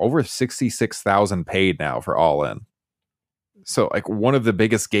at over 66,000 paid now for All In. So like one of the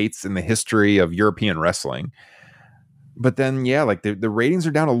biggest gates in the history of European wrestling. But then, like the ratings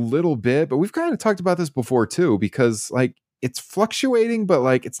are down a little bit, but we've kind of talked about this before too, because like it's fluctuating, but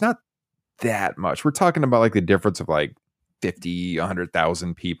like it's not that much. We're talking about like the difference of like 50,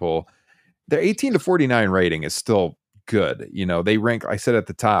 100,000 people. Their 18 to 49 rating is still good. They rank, I said at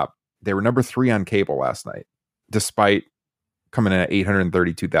the top, they were number 3 on cable last night, despite coming in at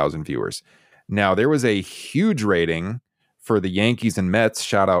 832,000 viewers. Now, there was a huge rating for the Yankees and Mets,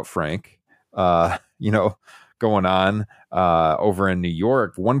 shout out Frank, going on over in New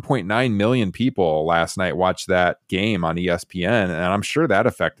York. 1.9 million people last night watched that game on ESPN, and I'm sure that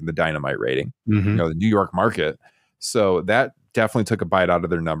affected the Dynamite rating, the New York market. So that definitely took a bite out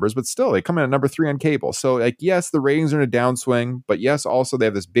of their numbers, but still they come in at number 3 on cable. So like, yes, the ratings are in a downswing, but yes, also they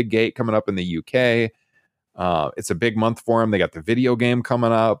have this big gate coming up in the UK. It's a big month for them. They got the video game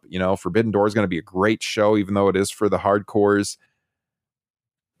coming up. Forbidden Door is going to be a great show, even though it is for the hardcores.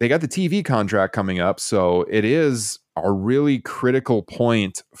 They got the TV contract coming up, so it is a really critical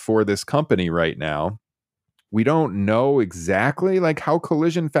point for this company right now. We don't know exactly like how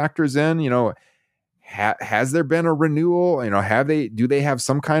Collision factors in. Has there been a renewal? Do they have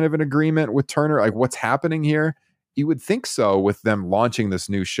some kind of an agreement with Turner? Like what's happening here? You would think so with them launching this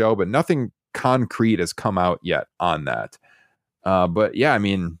new show, but nothing concrete has come out yet on that. But yeah, I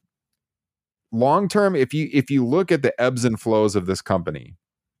mean, long term, if you look at the ebbs and flows of this company,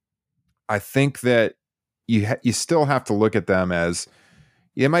 I think that you still have to look at them as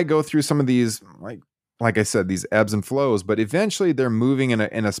you might go through some of these, like I said, these ebbs and flows, but eventually they're moving in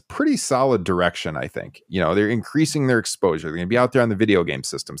a pretty solid direction. I think, they're increasing their exposure. They're going to be out there on the video game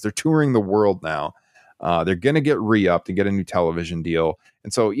systems. They're touring the world now. They're going to get re-upped and get a new television deal.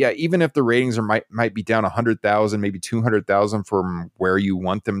 And so, yeah, even if the ratings might be down 100,000, maybe 200,000 from where you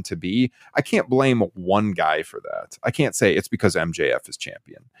want them to be, I can't blame one guy for that. I can't say it's because MJF is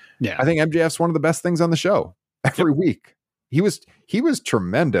champion. Yeah, I think MJF's one of the best things on the show every week. He was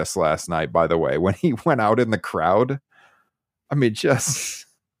tremendous last night, by the way, when he went out in the crowd. I mean, just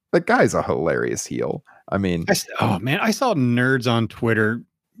the guy's a hilarious heel. I mean, I saw nerds on Twitter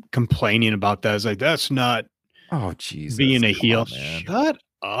complaining about that. It's like, that's not oh Jesus, being a come heel. on, man. Shut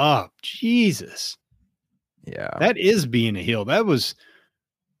up, Jesus. Yeah, That is being a heel. That was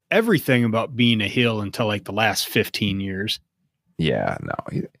everything about being a heel until like the last 15 years. yeah,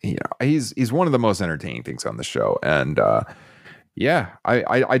 no, he's one of the most entertaining things on the show, and yeah,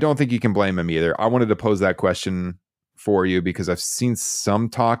 I don't think you can blame him either. I wanted to pose that question for you because I've seen some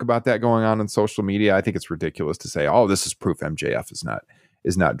talk about that going on social media. I think it's ridiculous to say, "Oh, this is proof MJF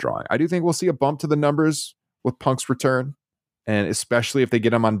is not drawing." I do think we'll see a bump to the numbers with Punk's return, and especially if they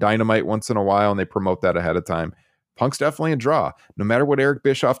get him on Dynamite once in a while and they promote that ahead of time. Punk's definitely a draw. No matter what Eric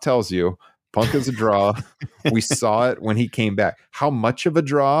Bischoff tells you, Punk is a draw. We saw it when he came back. How much of a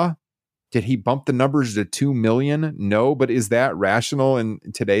draw? Did he bump the numbers to 2 million? No, but is that rational in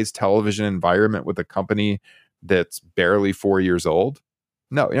today's television environment with a company that's barely 4 years old?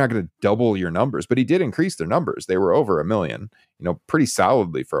 No, you're not going to double your numbers, but he did increase their numbers. They were over 1 million, pretty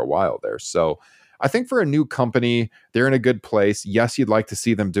solidly for a while there. So I think for a new company, they're in a good place. Yes, you'd like to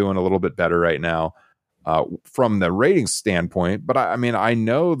see them doing a little bit better right now from the ratings standpoint. But I mean, I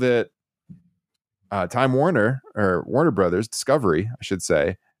know that Time Warner or Warner Brothers Discovery, I should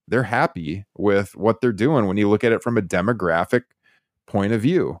say, they're happy with what they're doing when you look at it from a demographic point of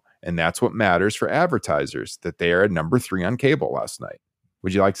view. And that's what matters for advertisers, that they are number 3 on cable last night.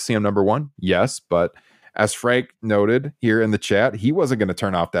 Would you like to see them number 1? Yes. But as Frank noted here in the chat, he wasn't going to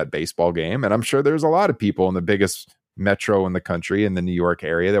turn off that baseball game. And I'm sure there's a lot of people in the biggest metro in the country, in the New York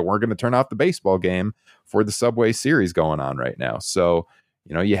area, that weren't going to turn off the baseball game for the Subway Series going on right now. So,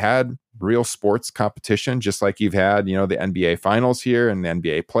 you had real sports competition, just like you've had, the NBA finals here and the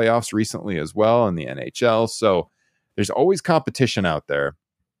NBA playoffs recently as well, and the NHL. So there's always competition out there.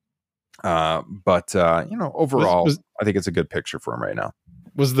 But overall, I think it's a good picture for him right now.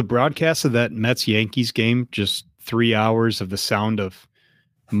 Was the broadcast of that Mets-Yankees game just 3 hours of the sound of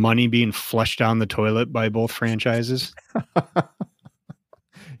money being flushed down the toilet by both franchises?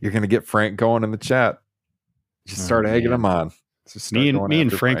 You're going to get Frank going in the chat. Just start egging him on. Me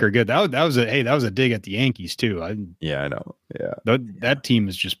and Frank are good. That was a dig at the Yankees too. I know. Yeah. That team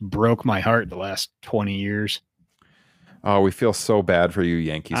has just broke my heart the last 20 years. Oh, we feel so bad for you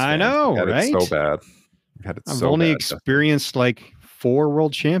Yankees fans. I know, right? It's so bad. I've only experienced like 4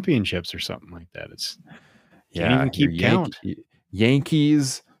 world championships or something like that. Can't even keep count.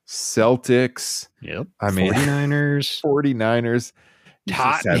 Yankees, Celtics. Yep. 49ers.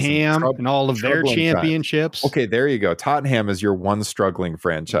 Tottenham and all of their championships. Okay, there you go. Tottenham is your one struggling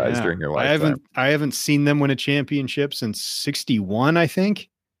franchise during your lifetime. I haven't seen them win a championship since 61, I think.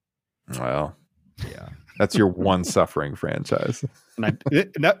 Well, yeah. That's your one suffering franchise.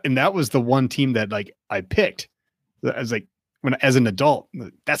 And that was the one team that I picked. I was like, as an adult,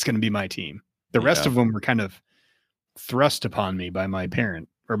 that's going to be my team. The rest of them were kind of thrust upon me by my parent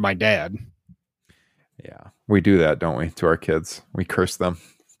or my dad. Yeah, we do that, don't we, to our kids? We curse them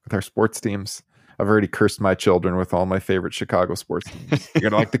with our sports teams. I've already cursed my children with all my favorite Chicago sports teams. You're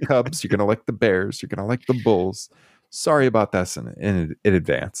going to like the Cubs. You're going to like the Bears. You're going to like the Bulls. Sorry about this in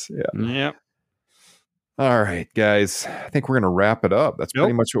advance. Yeah. Yep. All right, guys. I think we're going to wrap it up. That's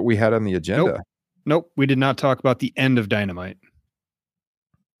pretty much what we had on the agenda. Nope. We did not talk about the end of Dynamite.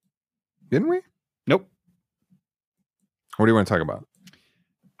 Didn't we? Nope. What do you want to talk about?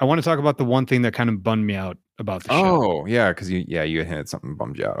 I want to talk about the one thing that kind of bummed me out about the show. Oh, yeah, because you hinted something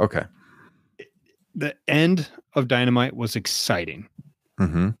bummed you out. Okay. The end of Dynamite was exciting.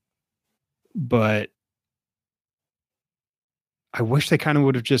 Mm-hmm. But I wish they kind of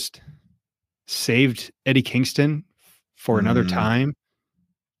would have just saved Eddie Kingston for another time.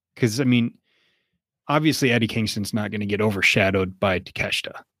 Because, I mean, obviously Eddie Kingston's not going to get overshadowed by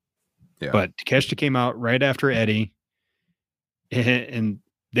Takeshita. Yeah. But Takeshita came out right after Eddie, and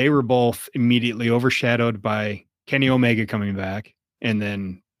they were both immediately overshadowed by Kenny Omega coming back and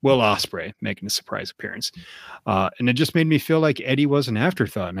then Will Ospreay making a surprise appearance. And it just made me feel like Eddie was an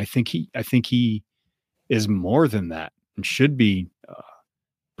afterthought. And I think he is more than that and should be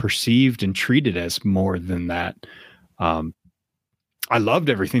perceived and treated as more than that. I loved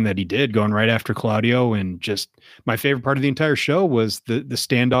everything that he did going right after Claudio, and just my favorite part of the entire show was the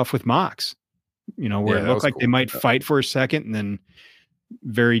standoff with Mox, where it looked like they might fight for a second and then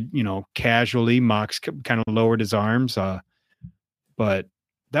very, casually Mox kind of lowered his arms. But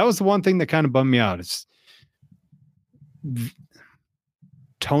that was the one thing that kind of bummed me out.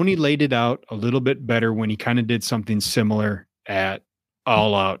 Tony laid it out a little bit better when he kind of did something similar at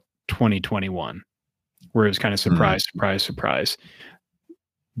All Out 2021, where it was kind of surprise.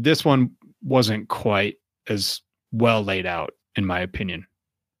 This one wasn't quite as well laid out in my opinion.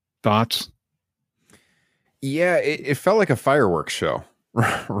 Thoughts? Yeah, it felt like a fireworks show,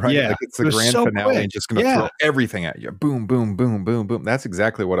 right? Yeah, Like it's it the was grand so finale quick. and just going to Yeah. throw everything at you. Boom, boom, boom, boom, boom. That's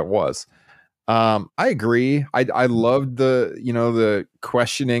exactly what it was. I agree. I loved the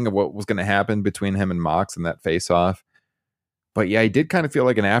questioning of what was going to happen between him and Mox in that face off. But yeah, I did kind of feel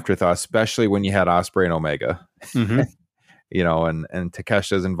like an afterthought, especially when you had Osprey and Omega, Mhm. and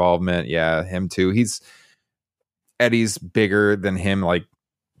Takeshita's involvement. Yeah, him too. Eddie's bigger than him, like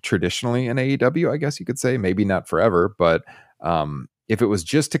traditionally in AEW, I guess you could say. Maybe not forever, but if it was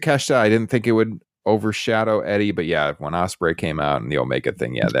just Takeshita, I didn't think it would overshadow Eddie. But yeah, when Osprey came out and the Omega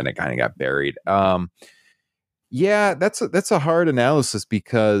thing, yeah, then it kind of got buried. Yeah, that's a hard analysis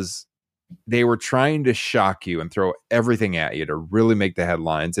because they were trying to shock you and throw everything at you to really make the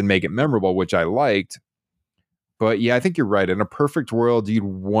headlines and make it memorable, which I liked. But yeah, I think you're right. In a perfect world, you'd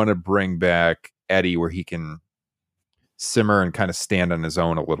want to bring back Eddie where he can simmer and kind of stand on his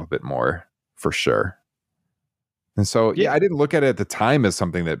own a little bit more, for sure. And so, yeah, I didn't look at it at the time as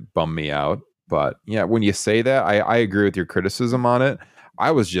something that bummed me out. But yeah, when you say that, I agree with your criticism on it.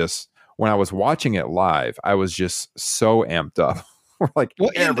 When I was watching it live, I was just so amped up. Like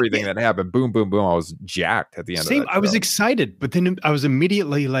everything that happened, boom, boom, boom. I was jacked at the end of that show. I was excited, but then I was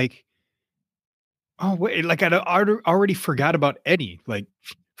immediately like, oh, wait, like I'd already forgot about Eddie, like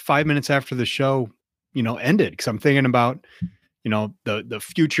 5 minutes after the show, ended. Cause I'm thinking about, the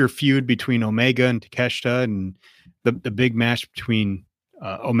future feud between Omega and Takeshita and the big match between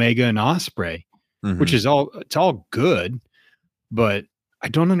Omega and Osprey, which is it's all good, but I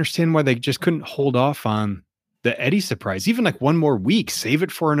don't understand why they just couldn't hold off on the Eddie surprise, even like one more week, save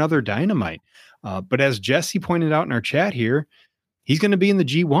it for another Dynamite. But as Jesse pointed out in our chat here, he's going to be in the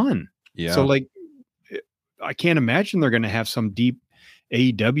G1. Yeah. So like, I can't imagine they're going to have some deep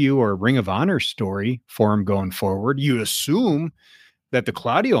AEW or Ring of Honor story for him going forward. You assume that the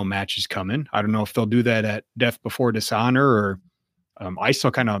Claudio match is coming. I don't know if they'll do that at Death Before Dishonor, or I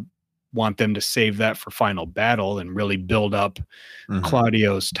still kind of want them to save that for Final Battle and really build up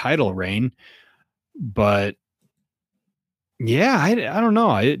Claudio's title reign. But yeah, I don't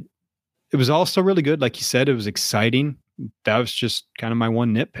know. It was also really good. Like you said, it was exciting. That was just kind of my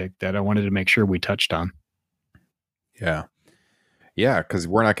one nitpick that I wanted to make sure we touched on. Yeah. Yeah, because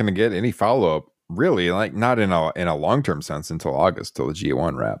we're not going to get any follow-up, really, like not in a long-term sense until August, till the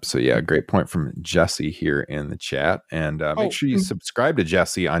G1 wrap. So yeah, great point from Jesse here in the chat. And make sure you subscribe to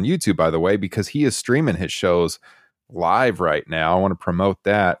Jesse on YouTube, by the way, because he is streaming his shows live right now. I want to promote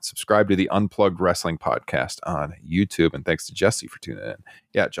that. Subscribe to the Unplugged Wrestling Podcast on YouTube. And thanks to Jesse for tuning in.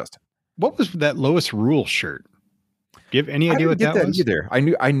 Yeah, Justin. What was that Lois Rule shirt? Do you have any idea what that was? Either.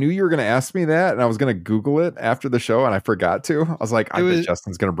 I knew you were going to ask me that, and I was going to Google it after the show, and I forgot to. I was like, I bet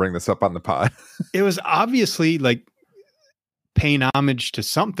Justin's going to bring this up on the pod. It was obviously like paying homage to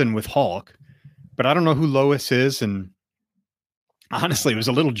something with Hulk, but I don't know who Lois is. And honestly, it was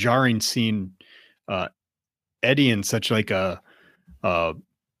a little jarring seeing Eddie in such like a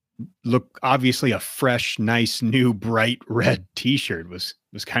look, obviously a fresh, nice, new, bright red T-shirt was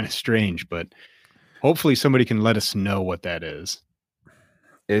kind of strange, but hopefully somebody can let us know what that is.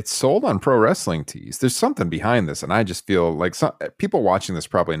 It's sold on Pro Wrestling Tees. There's something behind this, and I just feel like some people watching this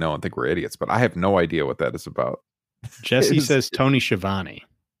probably know and think we're idiots, but I have no idea what that is about. Jesse says Tony Schiavone.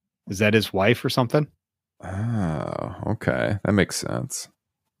 Is that his wife or something? Oh, okay. That makes sense.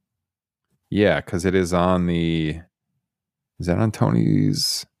 Yeah, because it is on is that on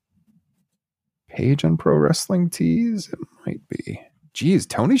Tony's page on Pro Wrestling Tees? It might be. Geez,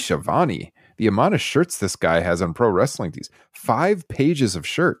 Tony Schiavone. The amount of shirts this guy has on Pro Wrestling Tees. 5 pages of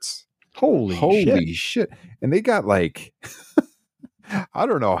shirts. Holy shit. And they got like, I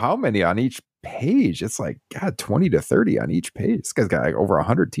don't know how many on each page. It's like, God, 20 to 30 on each page. This guy's got like over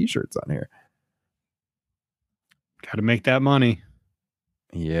 100 t-shirts on here. Got to make that money.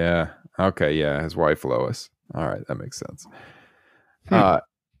 Yeah. Okay. Yeah. His wife, Lois. All right. That makes sense.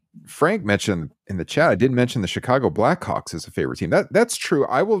 Frank mentioned in the chat, I did mention the Chicago Blackhawks as a favorite team. That's true.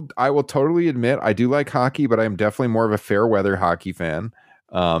 I will totally admit I do like hockey, but I am definitely more of a fair weather hockey fan.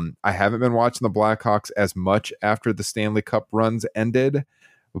 I haven't been watching the Blackhawks as much after the Stanley Cup runs ended,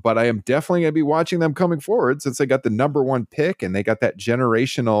 but I am definitely going to be watching them coming forward since they got the number 1 pick and they got that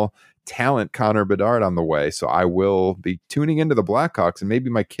generational talent, Connor Bedard, on the way. So I will be tuning into the Blackhawks, and maybe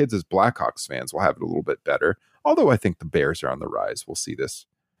my kids as Blackhawks fans will have it a little bit better. Although I think the Bears are on the rise. We'll see this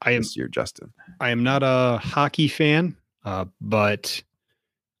year, Justin. I am not a hockey fan, but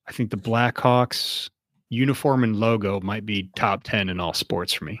I think the Blackhawks uniform and logo might be top 10 in all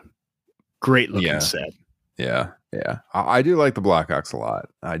sports for me. Great looking set. Yeah. Yeah, I do like the Blackhawks a lot.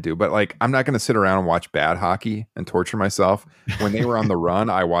 I do, but like, I'm not going to sit around and watch bad hockey and torture myself. When they were on the run,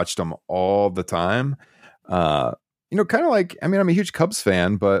 I watched them all the time. Kind of like, I mean, I'm a huge Cubs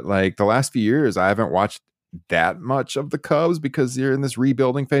fan, but like the last few years, I haven't watched that much of the Cubs because they're in this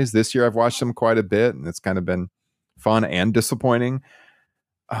rebuilding phase. This year, I've watched them quite a bit, and it's kind of been fun and disappointing.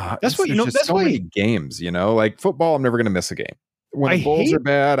 That's what, There's so many games, like football. I'm never going to miss a game. When the Bulls are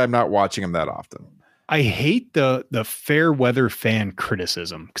bad, I'm not watching them that often. I hate the fair weather fan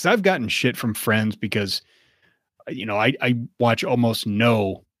criticism because I've gotten shit from friends because, I watch almost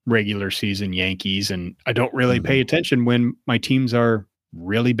no regular season Yankees and I don't really pay attention when my teams are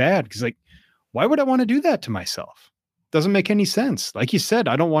really bad. Because like, why would I want to do that to myself? Doesn't make any sense. Like you said,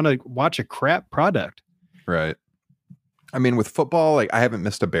 I don't want to watch a crap product. Right. I mean, with football, like I haven't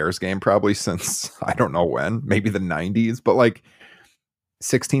missed a Bears game probably since I don't know when, maybe the 90s, but like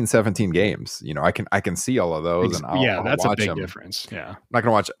 16, 17 games, I can see all of those and I'll that's watch a big them. difference. Yeah. I'm not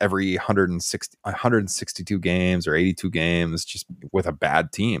going to watch every 162 games or 82 games just with a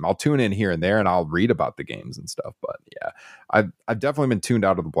bad team. I'll tune in here and there and I'll read about the games and stuff. But yeah, I've definitely been tuned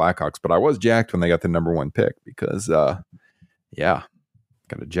out of the Blackhawks, but I was jacked when they got the number 1 pick because, got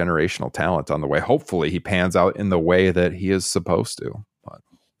a generational talent on the way. Hopefully he pans out in the way that he is supposed to, but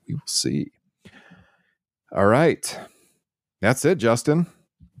we will see. All right. That's it, Justin.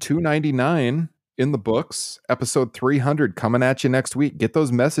 299 in the books. Episode 300 coming at you next week. Get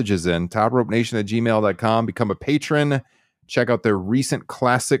those messages in. topropenation@gmail.com. Become a patron. Check out their recent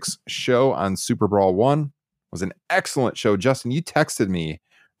classics show on Super Brawl 1. It was an excellent show. Justin, you texted me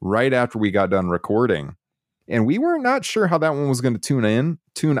right after we got done recording, and we were not sure how that one was going to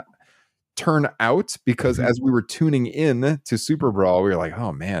turn out because as we were tuning in to Super Brawl, we were like,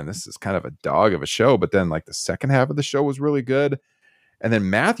 oh man, this is kind of a dog of a show. But then like the second half of the show was really good. And then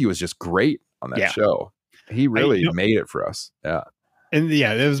Matthew was just great on that show. He really made it for us. Yeah. And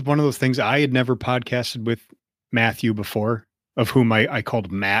yeah, it was one of those things. I had never podcasted with Matthew before, of whom I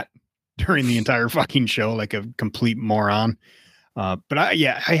called Matt during the entire fucking show, like a complete moron. But I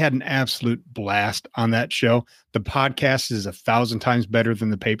had an absolute blast on that show. The podcast is 1,000 times better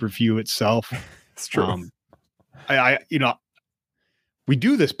than the pay-per-view itself. It's true. We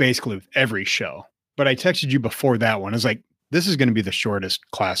do this basically with every show, but I texted you before that one. I was like, this is going to be the shortest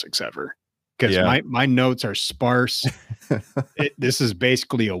classics ever because my notes are sparse. This is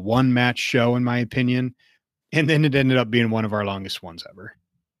basically a 1-match show in my opinion. And then it ended up being one of our longest ones ever.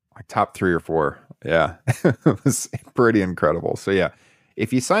 Like top 3 or 4. Yeah. It was pretty incredible. So yeah,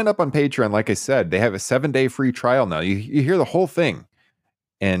 if you sign up on Patreon, like I said, they have a 7-day free trial now. You hear the whole thing.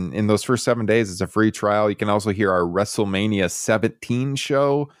 And in those first 7 days, it's a free trial. You can also hear our WrestleMania 17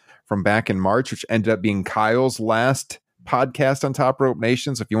 show from back in March, which ended up being Kyle's last podcast on Top Rope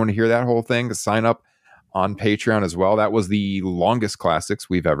Nation. So if you want to hear that whole thing, sign up on Patreon as well. That was the longest classics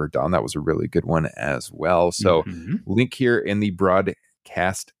we've ever done. That was a really good one as well. So link here in the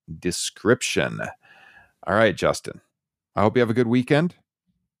broadcast description. All right, Justin, I hope you have a good weekend.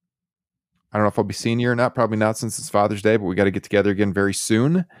 I don't know if I'll be seeing you or not. Probably not since it's Father's Day, but we got to get together again very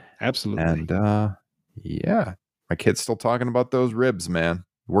soon. Absolutely. And my kid's still talking about those ribs, man.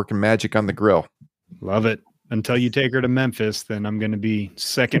 Working magic on the grill. Love it. Until you take her to Memphis, then I'm going to be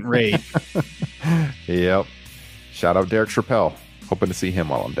second rate. Yep. Shout out Derek Chappelle. Hoping to see him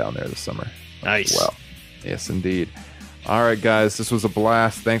while I'm down there this summer. Nice. Well, yes, indeed. All right, guys, this was a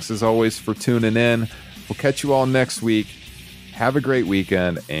blast. Thanks as always for tuning in. We'll catch you all next week. Have a great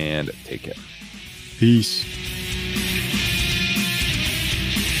weekend and take care. Peace.